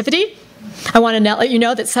Creativity. I want to let you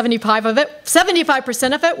know that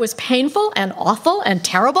 75% of it was painful and awful and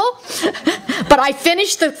terrible. But I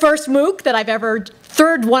finished the first MOOC that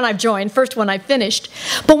third one I've joined, first one I finished.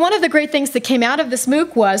 But one of the great things that came out of this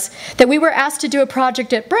MOOC was that we were asked to do a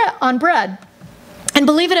project on bread. And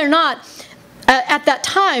believe it or not, at that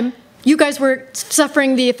time, you guys were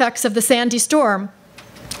suffering the effects of the Sandy storm.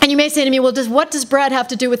 And you may say to me, well, what does bread have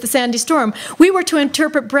to do with the Sandy storm? We were to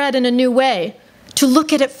interpret bread in a new way, to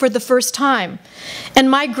look at it for the first time. And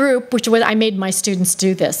my group, which was, I made my students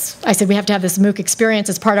do this. I said, we have to have this MOOC experience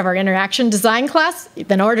as part of our interaction design class.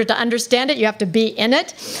 In order to understand it, you have to be in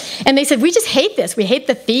it. And they said, we just hate this. We hate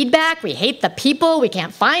the feedback. We hate the people. We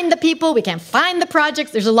can't find the people. We can't find the projects.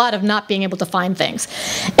 There's a lot of not being able to find things.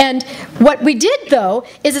 And what we did, though,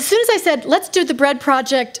 is as soon as I said, let's do the bread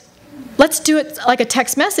project, let's do it like a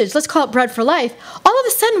text message. Let's call it Bread for Life. All of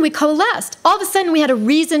a sudden, we coalesced. All of a sudden, we had a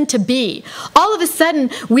reason to be. All of a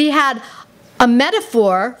sudden, we had a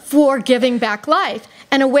metaphor for giving back life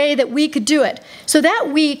and a way that we could do it. So that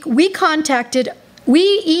week, we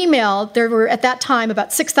emailed, there were at that time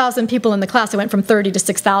about 6,000 people in the class. It went from 30 to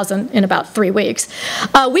 6,000 in about 3 weeks.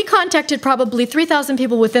 We contacted probably 3,000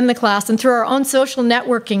 people within the class, and through our own social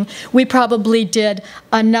networking, we probably did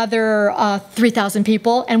another 3,000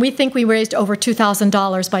 people, and we think we raised over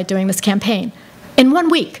 $2,000 by doing this campaign in 1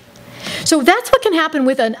 week. So that's what can happen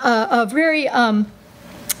with a very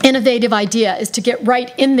innovative idea, is to get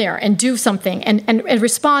right in there and do something and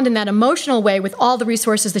respond in that emotional way with all the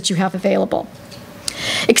resources that you have available.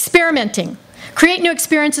 Experimenting. Create new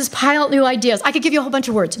experiences, pilot new ideas. I could give you a whole bunch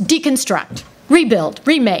of words. Deconstruct, rebuild,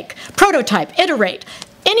 remake, prototype, iterate.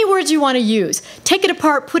 Any words you want to use. Take it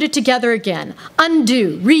apart, put it together again.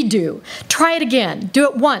 Undo, redo. Try it again. Do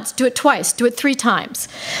it once, do it twice, do it 3 times.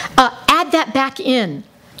 Add that back in.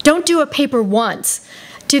 Don't do a paper once.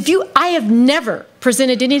 I have never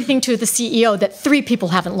presented anything to the CEO that 3 people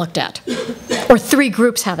haven't looked at, or 3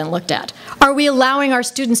 groups haven't looked at. Are we allowing our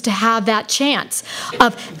students to have that chance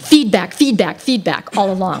of feedback, feedback, feedback all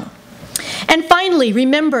along? And finally,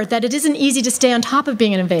 remember that it isn't easy to stay on top of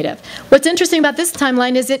being innovative. What's interesting about this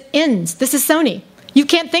timeline is it ends. This is Sony. You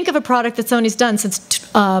can't think of a product that Sony's done since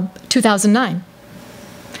 2009.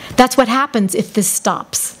 That's what happens if this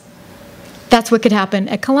stops. That's what could happen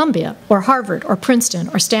at Columbia or Harvard or Princeton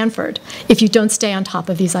or Stanford if you don't stay on top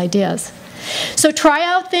of these ideas. So try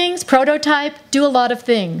out things, prototype, do a lot of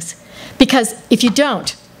things. Because if you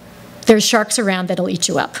don't, there's sharks around that'll eat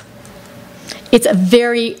you up. It's a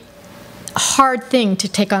very hard thing to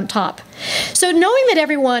take on top. So knowing that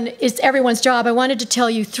everyone is everyone's job, I wanted to tell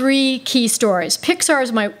you 3 key stories. Pixar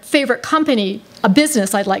is my favorite company, a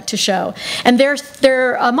business I'd like to show. And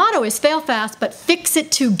their motto is fail fast, but fix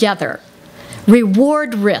it together.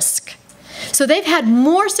 Reward risk. So they've had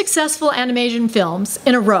more successful animation films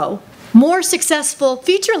in a row, more successful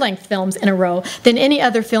feature-length films in a row than any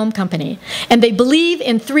other film company. And they believe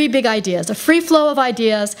in 3 big ideas: a free flow of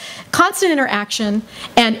ideas, constant interaction,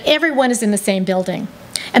 and everyone is in the same building.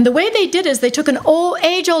 And the way they did is they took an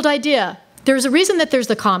age-old idea. There's a reason that there's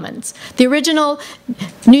the commons. The original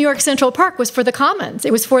New York Central Park was for the commons.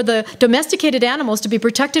 It was for the domesticated animals to be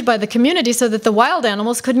protected by the community so that the wild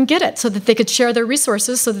animals couldn't get it, so that they could share their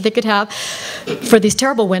resources, so that they could have, for these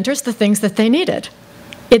terrible winters, the things that they needed.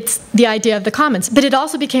 It's the idea of the commons. But it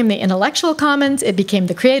also became the intellectual commons, it became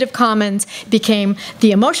the creative commons, it became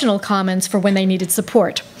the emotional commons for when they needed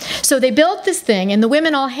support. So they built this thing, and the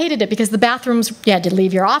women all hated it because the bathrooms, you had to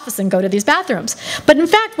leave your office and go to these bathrooms. But in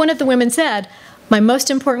fact, one of the women said, my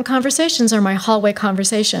most important conversations are my hallway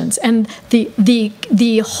conversations. And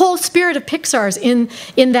the whole spirit of Pixar is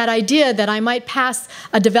in that idea that I might pass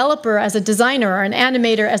a developer as a designer or an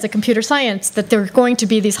animator as a computer science, that there are going to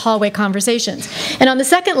be these hallway conversations. And on the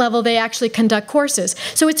second level, they actually conduct courses.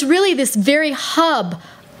 So it's really this very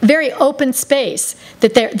very open space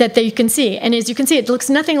that you can see. And as you can see, it looks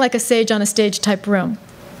nothing like a sage on a stage type room.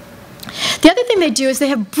 The other thing they do is they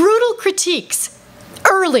have brutal critiques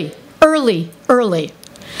early.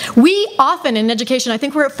 We often in education, I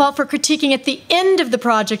think we're at fault for critiquing at the end of the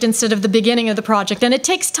project instead of the beginning of the project. And it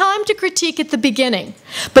takes time to critique at the beginning.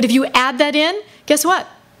 But if you add that in, guess what?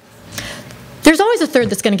 There's always a third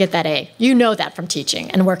that's going to get that A. You know that from teaching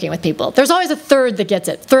and working with people. There's always a third that gets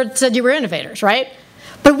it. Third said you were innovators, right?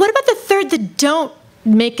 But what about the third that don't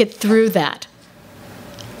make it through that?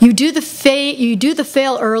 You do the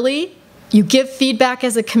fail early. You give feedback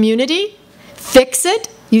as a community. Fix it.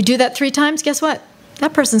 You do that 3 times, guess what?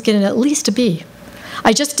 That person's getting at least a B.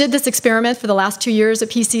 I just did this experiment for the last 2 years at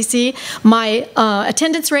PCC. My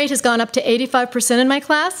attendance rate has gone up to 85% in my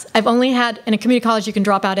class. I've only had, in a community college you can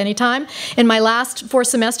drop out anytime. In my last 4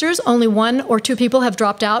 semesters, only 1 or 2 people have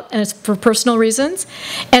dropped out, and it's for personal reasons.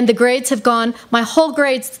 And the grades have gone, my whole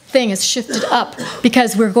grades thing has shifted up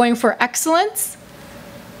because we're going for excellence,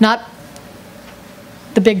 not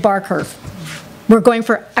the big bar curve. We're going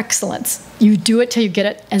for excellence. You do it till you get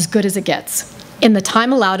it as good as it gets, in the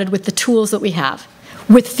time allotted with the tools that we have,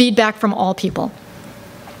 with feedback from all people.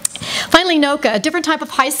 Finally, NOCA, a different type of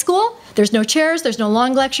high school. There's no chairs, there's no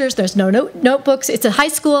long lectures, there's no notebooks. It's a high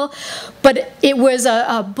school, but it was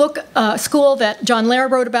a school that John Lair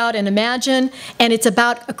wrote about in Imagine, and it's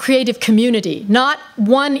about a creative community, not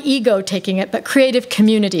one ego taking it, but creative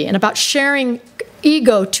community, and about sharing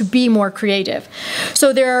ego to be more creative. So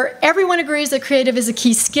everyone agrees that creative is a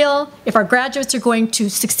key skill. If our graduates are going to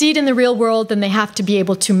succeed in the real world, then they have to be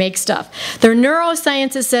able to make stuff. Their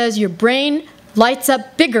neurosciences says your brain lights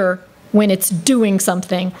up bigger when it's doing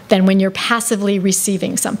something than when you're passively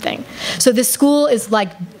receiving something. So this school is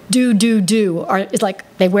like do, or it's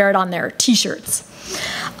like they wear it on their t-shirts.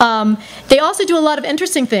 They also do a lot of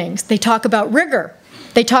interesting things. They talk about rigor.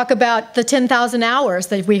 They talk about the 10,000 hours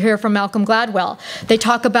that we hear from Malcolm Gladwell. They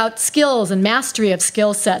talk about skills and mastery of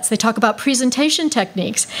skill sets. They talk about presentation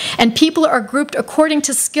techniques. And people are grouped according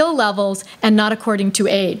to skill levels and not according to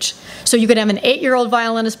age. So you could have an 8-year-old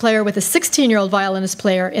violinist player with a 16-year-old violinist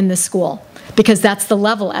player in this school, because that's the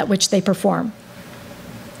level at which they perform.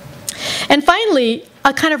 And finally,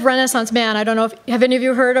 a kind of Renaissance man. I don't know have any of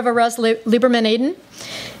you heard of Russ Lieberman-Aden?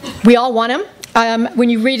 We all want him. When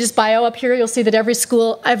you read his bio up here, you'll see that every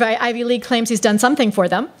school, every Ivy League claims he's done something for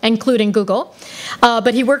them, including Google.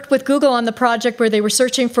 But he worked with Google on the project where they were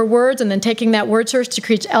searching for words and then taking that word search to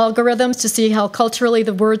create algorithms to see how culturally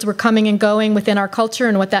the words were coming and going within our culture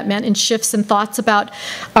and what that meant in shifts and thoughts about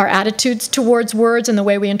our attitudes towards words and the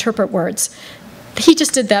way we interpret words. He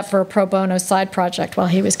just did that for a pro bono side project while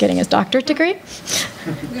he was getting his doctorate degree.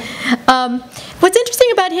 What's interesting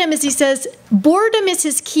about him is he says, boredom is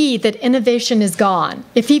his key that innovation is gone.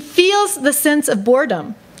 If he feels the sense of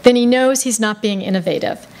boredom, then he knows he's not being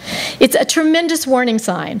innovative. It's a tremendous warning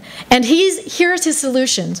sign. And here's his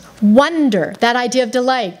solutions. Wonder, that idea of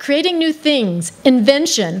delight, creating new things,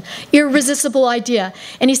 invention, irresistible idea.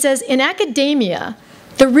 And he says, in academia,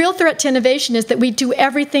 the real threat to innovation is that we do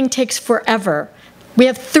everything takes forever. We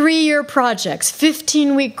have 3-year projects,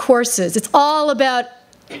 15-week courses. It's all about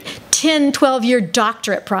 10, 12-year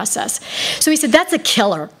doctorate process. So he said, that's a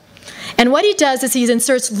killer. And what he does is he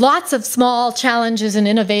inserts lots of small challenges and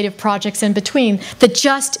innovative projects in between that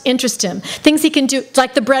just interest him. Things he can do,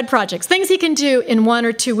 like the bread projects, things he can do in 1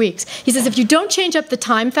 or 2 weeks. He says if you don't change up the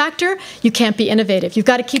time factor, you can't be innovative. You've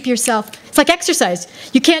got to keep yourself, it's like exercise.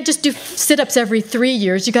 You can't just do sit-ups every 3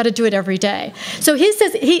 years. You've got to do it every day. So he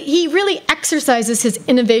says he really exercises his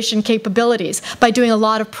innovation capabilities by doing a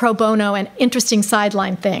lot of pro bono and interesting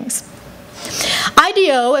sideline things.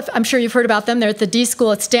 IDEO, I'm sure you've heard about them, they're at the D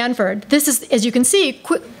School at Stanford. This is, as you can see,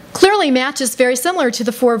 clearly matches very similar to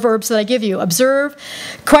the 4 verbs that I give you. Observe,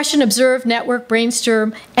 question, observe, network,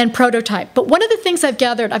 brainstorm, and prototype. But one of the things I've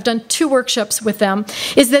gathered, I've done 2 workshops with them,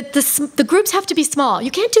 is that the groups have to be small. You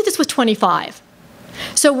can't do this with 25.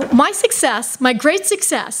 So my success, my great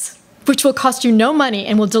success, which will cost you no money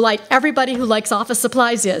and will delight everybody who likes office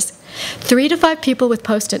supplies, is 3 to 5 people with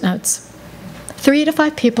Post-it notes. 3 to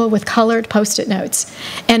 5 people with colored Post-it notes.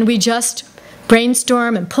 And we just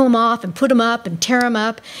brainstorm and pull them off and put them up and tear them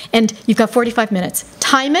up. And you've got 45 minutes.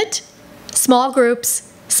 Time it, small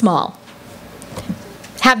groups, small.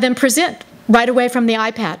 Have them present right away from the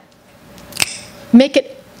iPad. Make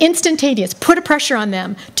it instantaneous. Put a pressure on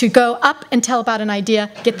them to go up and tell about an idea,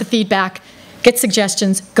 get the feedback, get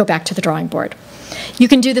suggestions, go back to the drawing board. You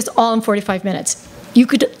can do this all in 45 minutes. You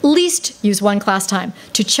could at least use 1 class time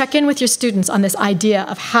to check in with your students on this idea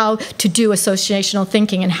of how to do associational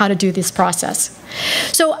thinking and how to do this process.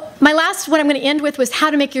 So my last, what I'm going to end with, was how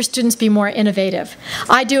to make your students be more innovative.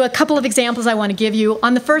 I do a couple of examples I want to give you.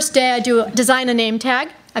 On the first day, I do design a name tag.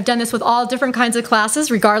 I've done this with all different kinds of classes,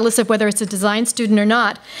 regardless of whether it's a design student or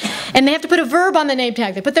not. And they have to put a verb on the name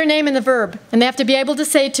tag. They put their name in the verb. And they have to be able to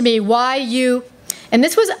say to me, why you... And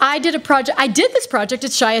this was, I did this project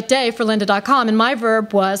at Chiat Day for lynda.com, and my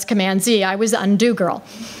verb was Command Z. I was the undo girl.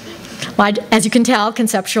 Well, as you can tell,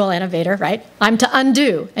 conceptual innovator, right? I'm to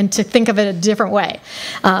undo and to think of it a different way.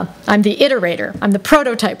 I'm the iterator. I'm the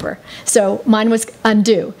prototyper. So mine was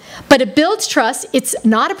undo. But it builds trust. It's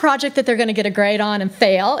not a project that they're going to get a grade on and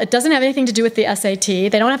fail. It doesn't have anything to do with the SAT. They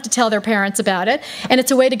don't have to tell their parents about it. And it's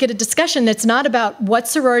a way to get a discussion that's not about what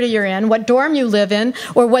sorority you're in, what dorm you live in,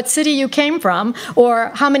 or what city you came from,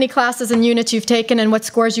 or how many classes and units you've taken and what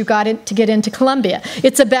scores you got to get into Columbia.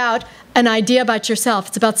 It's about an idea about yourself.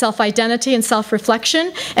 It's about self-identity and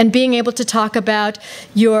self-reflection and being able to talk about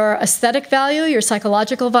your aesthetic value, your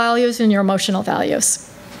psychological values, and your emotional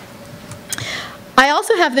values. I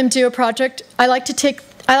also have them do a project. I like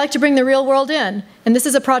to bring the real world in. And this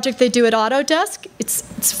is a project they do at Autodesk.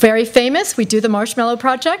 It's very famous. We do the Marshmallow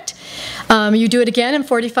Project. You do it again in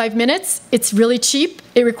 45 minutes. It's really cheap.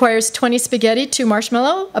 It requires 20 spaghetti, 2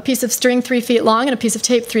 marshmallow, a piece of string 3 feet long, and a piece of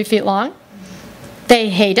tape 3 feet long. They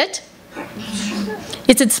hate it.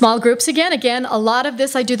 It's in small groups again. Again, a lot of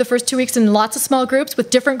this I do the first 2 weeks in lots of small groups with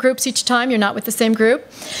different groups each time. You're not with the same group.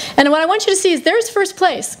 And what I want you to see is there's first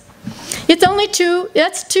place. It's only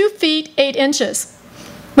that's 2 feet 8 inches.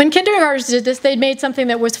 When kindergartners did this, they made something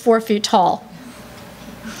that was 4 feet tall.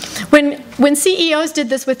 When CEOs did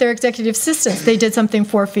this with their executive assistants, they did something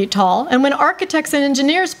 4 feet tall. And when architects and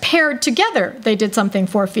engineers paired together, they did something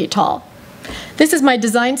 4 feet tall. This is my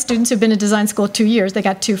design students who've been in design school 2 years. They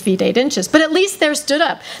got 2 feet 8 inches. But at least they're stood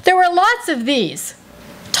up. There were lots of these,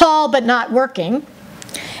 tall but not working.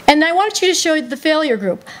 And I want you to show the failure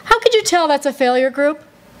group. How could you tell that's a failure group?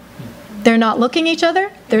 They're not looking at each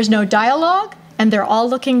other. There's no dialogue. And they're all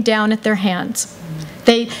looking down at their hands.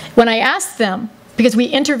 When I asked them, because we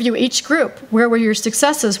interview each group, where were your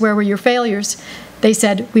successes, where were your failures? They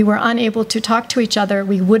said, we were unable to talk to each other.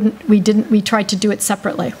 We tried to do it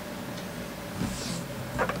separately.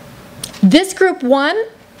 This group won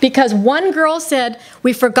because one girl said,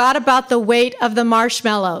 we forgot about the weight of the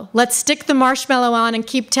marshmallow. Let's stick the marshmallow on and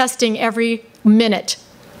keep testing every minute.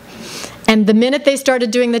 And the minute they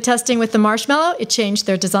started doing the testing with the marshmallow, it changed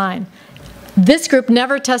their design. This group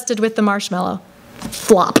never tested with the marshmallow.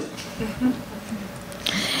 Flop.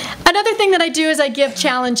 Another thing that I do is I give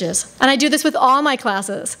challenges. And I do this with all my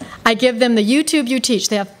classes. I give them the YouTube you teach.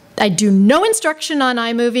 I do no instruction on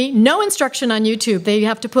iMovie, no instruction on YouTube. They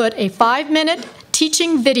have to put a 5-minute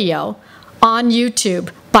teaching video on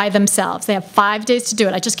YouTube by themselves. They have 5 days to do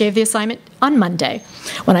it. I just gave the assignment on Monday.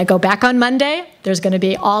 When I go back on Monday, there's going to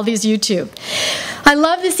be all these YouTube. I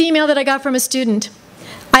love this email that I got from a student.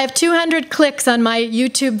 I have 200 clicks on my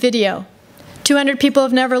YouTube video. 200 people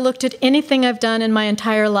have never looked at anything I've done in my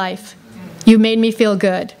entire life. You made me feel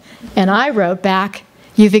good. And I wrote back,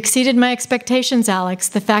 You've exceeded my expectations, Alex.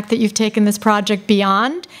 The fact that you've taken this project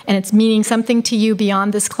beyond, and it's meaning something to you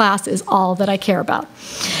beyond this class, is all that I care about.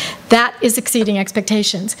 That is exceeding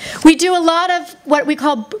expectations. We do a lot of what we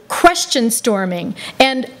call question storming,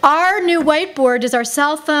 and our new whiteboard is our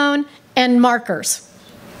cell phone and markers.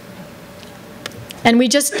 And we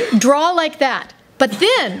just draw like that. But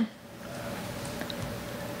then,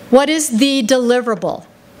 what is the deliverable?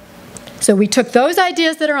 So we took those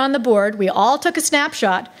ideas that are on the board, we all took a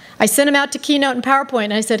snapshot, I sent them out to Keynote and PowerPoint,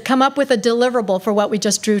 and I said, come up with a deliverable for what we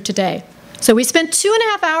just drew today. So we spent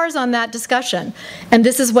 2.5 hours on that discussion, and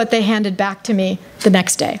this is what they handed back to me the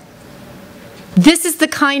next day. This is the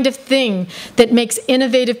kind of thing that makes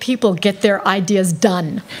innovative people get their ideas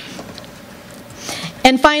done.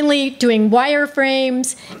 And finally, doing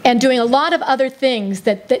wireframes and doing a lot of other things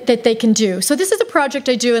that they can do. So this is a project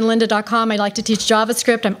I do in lynda.com. I like to teach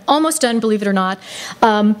JavaScript. I'm almost done, believe it or not.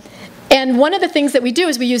 And one of the things that we do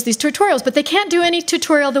is we use these tutorials, but they can't do any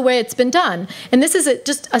tutorial the way it's been done. And this is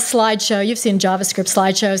just a slideshow. You've seen JavaScript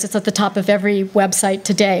slideshows. It's at the top of every website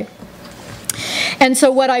today. And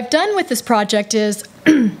so what I've done with this project is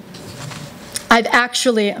I'm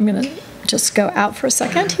going to just go out for a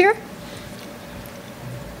second here.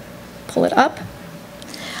 Pull it up.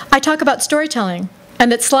 I talk about storytelling,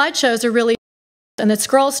 and that slideshows are really, and that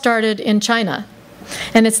scroll started in China.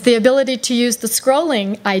 And it's the ability to use the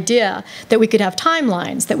scrolling idea that we could have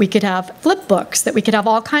timelines, that we could have flip books, that we could have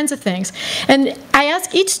all kinds of things. And I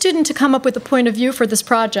asked each student to come up with a point of view for this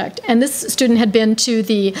project. And this student had been to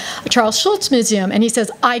the Charles Schulz Museum, and he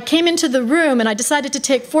says, I came into the room and I decided to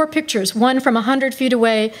take 4 pictures, one from 100 feet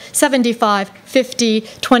away, 75, 50,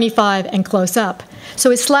 25, and close up.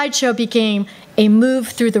 So his slideshow became a move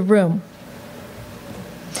through the room.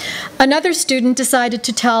 Another student decided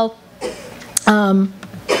to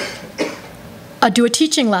do a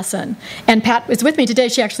teaching lesson. And Pat was with me today.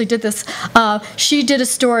 She actually did this. She did a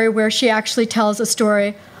story where she actually tells a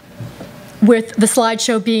story with the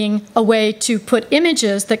slideshow being a way to put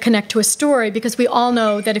images that connect to a story, because we all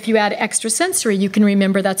know that if you add extrasensory, you can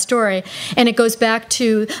remember that story. And it goes back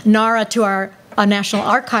to NARA, to our National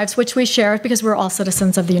Archives, which we share because we're all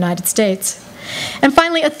citizens of the United States. And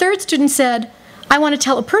finally, a third student said, I want to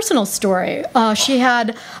tell a personal story. She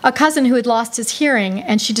had a cousin who had lost his hearing,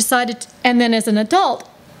 and she decided, and then as an adult,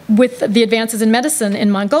 with the advances in medicine in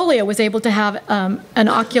Mongolia, was able to have an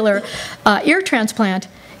ocular ear transplant,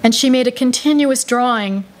 and she made a continuous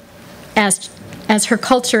drawing, as her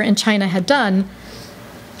culture in China had done,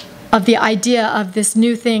 of the idea of this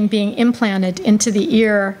new thing being implanted into the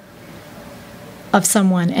ear of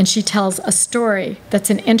someone, and she tells a story that's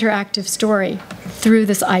an interactive story through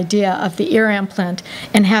this idea of the ear implant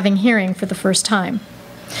and having hearing for the first time.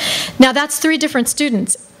 Now that's 3 different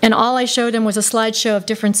students, and all I showed them was a slideshow of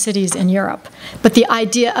different cities in Europe. But the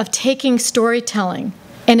idea of taking storytelling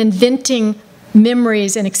and inventing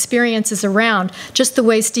memories and experiences around, just the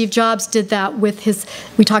way Steve Jobs did that with his,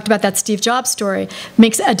 we talked about that Steve Jobs story,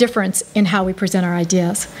 makes a difference in how we present our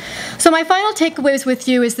ideas. So my final takeaways with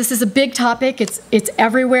you is this is a big topic. It's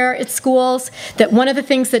everywhere at schools, that one of the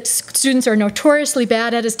things that students are notoriously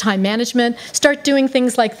bad at is time management. Start doing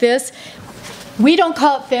things like this. We don't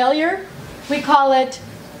call it failure. We call it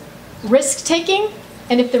risk-taking.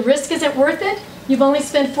 And if the risk isn't worth it, you've only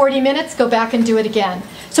spent 40 minutes, go back and do it again.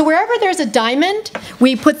 So wherever there's a diamond,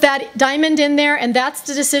 we put that diamond in there, and that's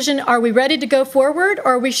the decision. Are we ready to go forward,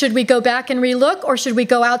 or should we go back and relook, or should we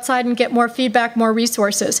go outside and get more feedback, more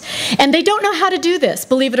resources? And they don't know how to do this,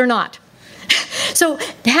 believe it or not. So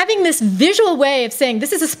having this visual way of saying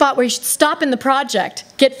this is a spot where you should stop in the project,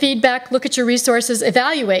 get feedback, look at your resources,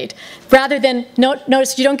 evaluate, rather than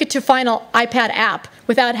notice you don't get to a final iPad app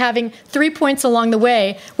without having 3 points along the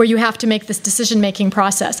way where you have to make this decision-making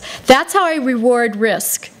process. That's how I reward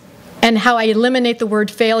risk and how I eliminate the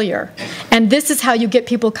word failure. And this is how you get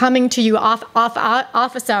people coming to you off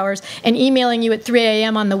office hours and emailing you at 3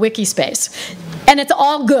 a.m. on the wiki space. And it's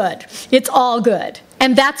all good. It's all good.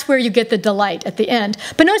 And that's where you get the delight at the end.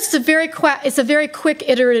 But notice it's a very quick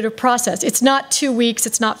iterative process. It's not 2 weeks.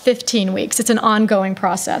 It's not 15 weeks. It's an ongoing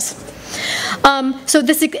process. So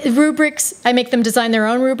this rubrics, I make them design their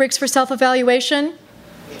own rubrics for self-evaluation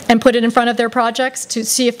and put it in front of their projects to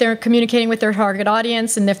see if they're communicating with their target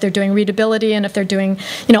audience and if they're doing readability and if they're doing,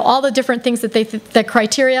 all the different things that that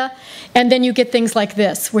criteria. And then you get things like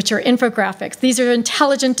this, which are infographics. These are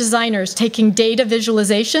intelligent designers taking data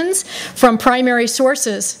visualizations from primary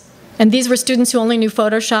sources. And these were students who only knew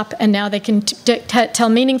Photoshop, and now they can tell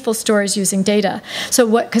meaningful stories using data.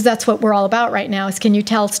 So because that's what we're all about right now, is can you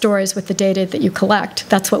tell stories with the data that you collect?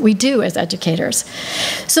 That's what we do as educators.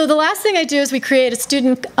 So the last thing I do is we create a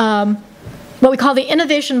student what we call the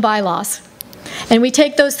innovation bylaws. And we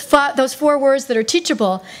take those 4 words that are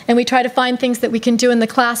teachable, and we try to find things that we can do in the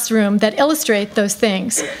classroom that illustrate those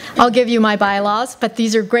things. I'll give you my bylaws, but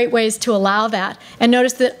these are great ways to allow that. And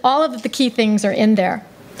notice that all of the key things are in there.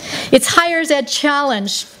 It's Higher Ed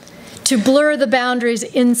Challenge to blur the boundaries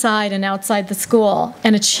inside and outside the school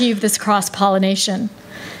and achieve this cross-pollination.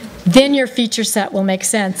 Then your feature set will make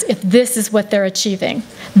sense if this is what they're achieving.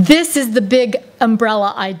 This is the big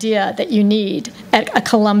umbrella idea that you need at a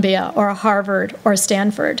Columbia or a Harvard or a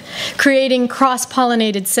Stanford. Creating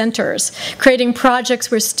cross-pollinated centers, creating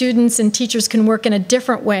projects where students and teachers can work in a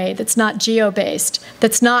different way that's not geo-based,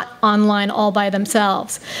 that's not online all by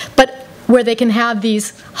themselves, but where they can have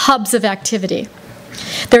these hubs of activity.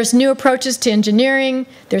 There's new approaches to engineering.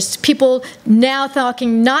 There's people now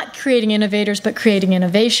talking not creating innovators, but creating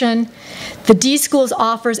innovation. The D-Schools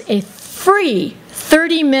offers a free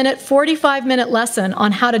 30-minute, 45-minute lesson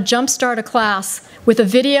on how to jumpstart a class with a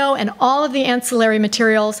video and all of the ancillary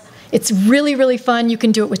materials. It's really, really fun. You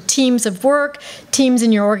can do it with teams of work, teams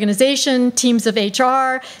in your organization, teams of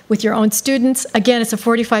HR, with your own students. Again, it's a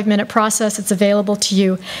 45-minute process. It's available to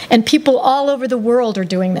you. And people all over the world are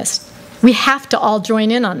doing this. We have to all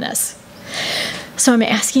join in on this. So I'm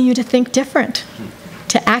asking you to think different,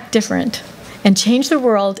 to act different, and change the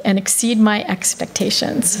world and exceed my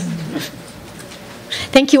expectations.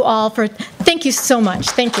 Thank you all thank you so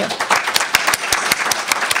much. Thank you.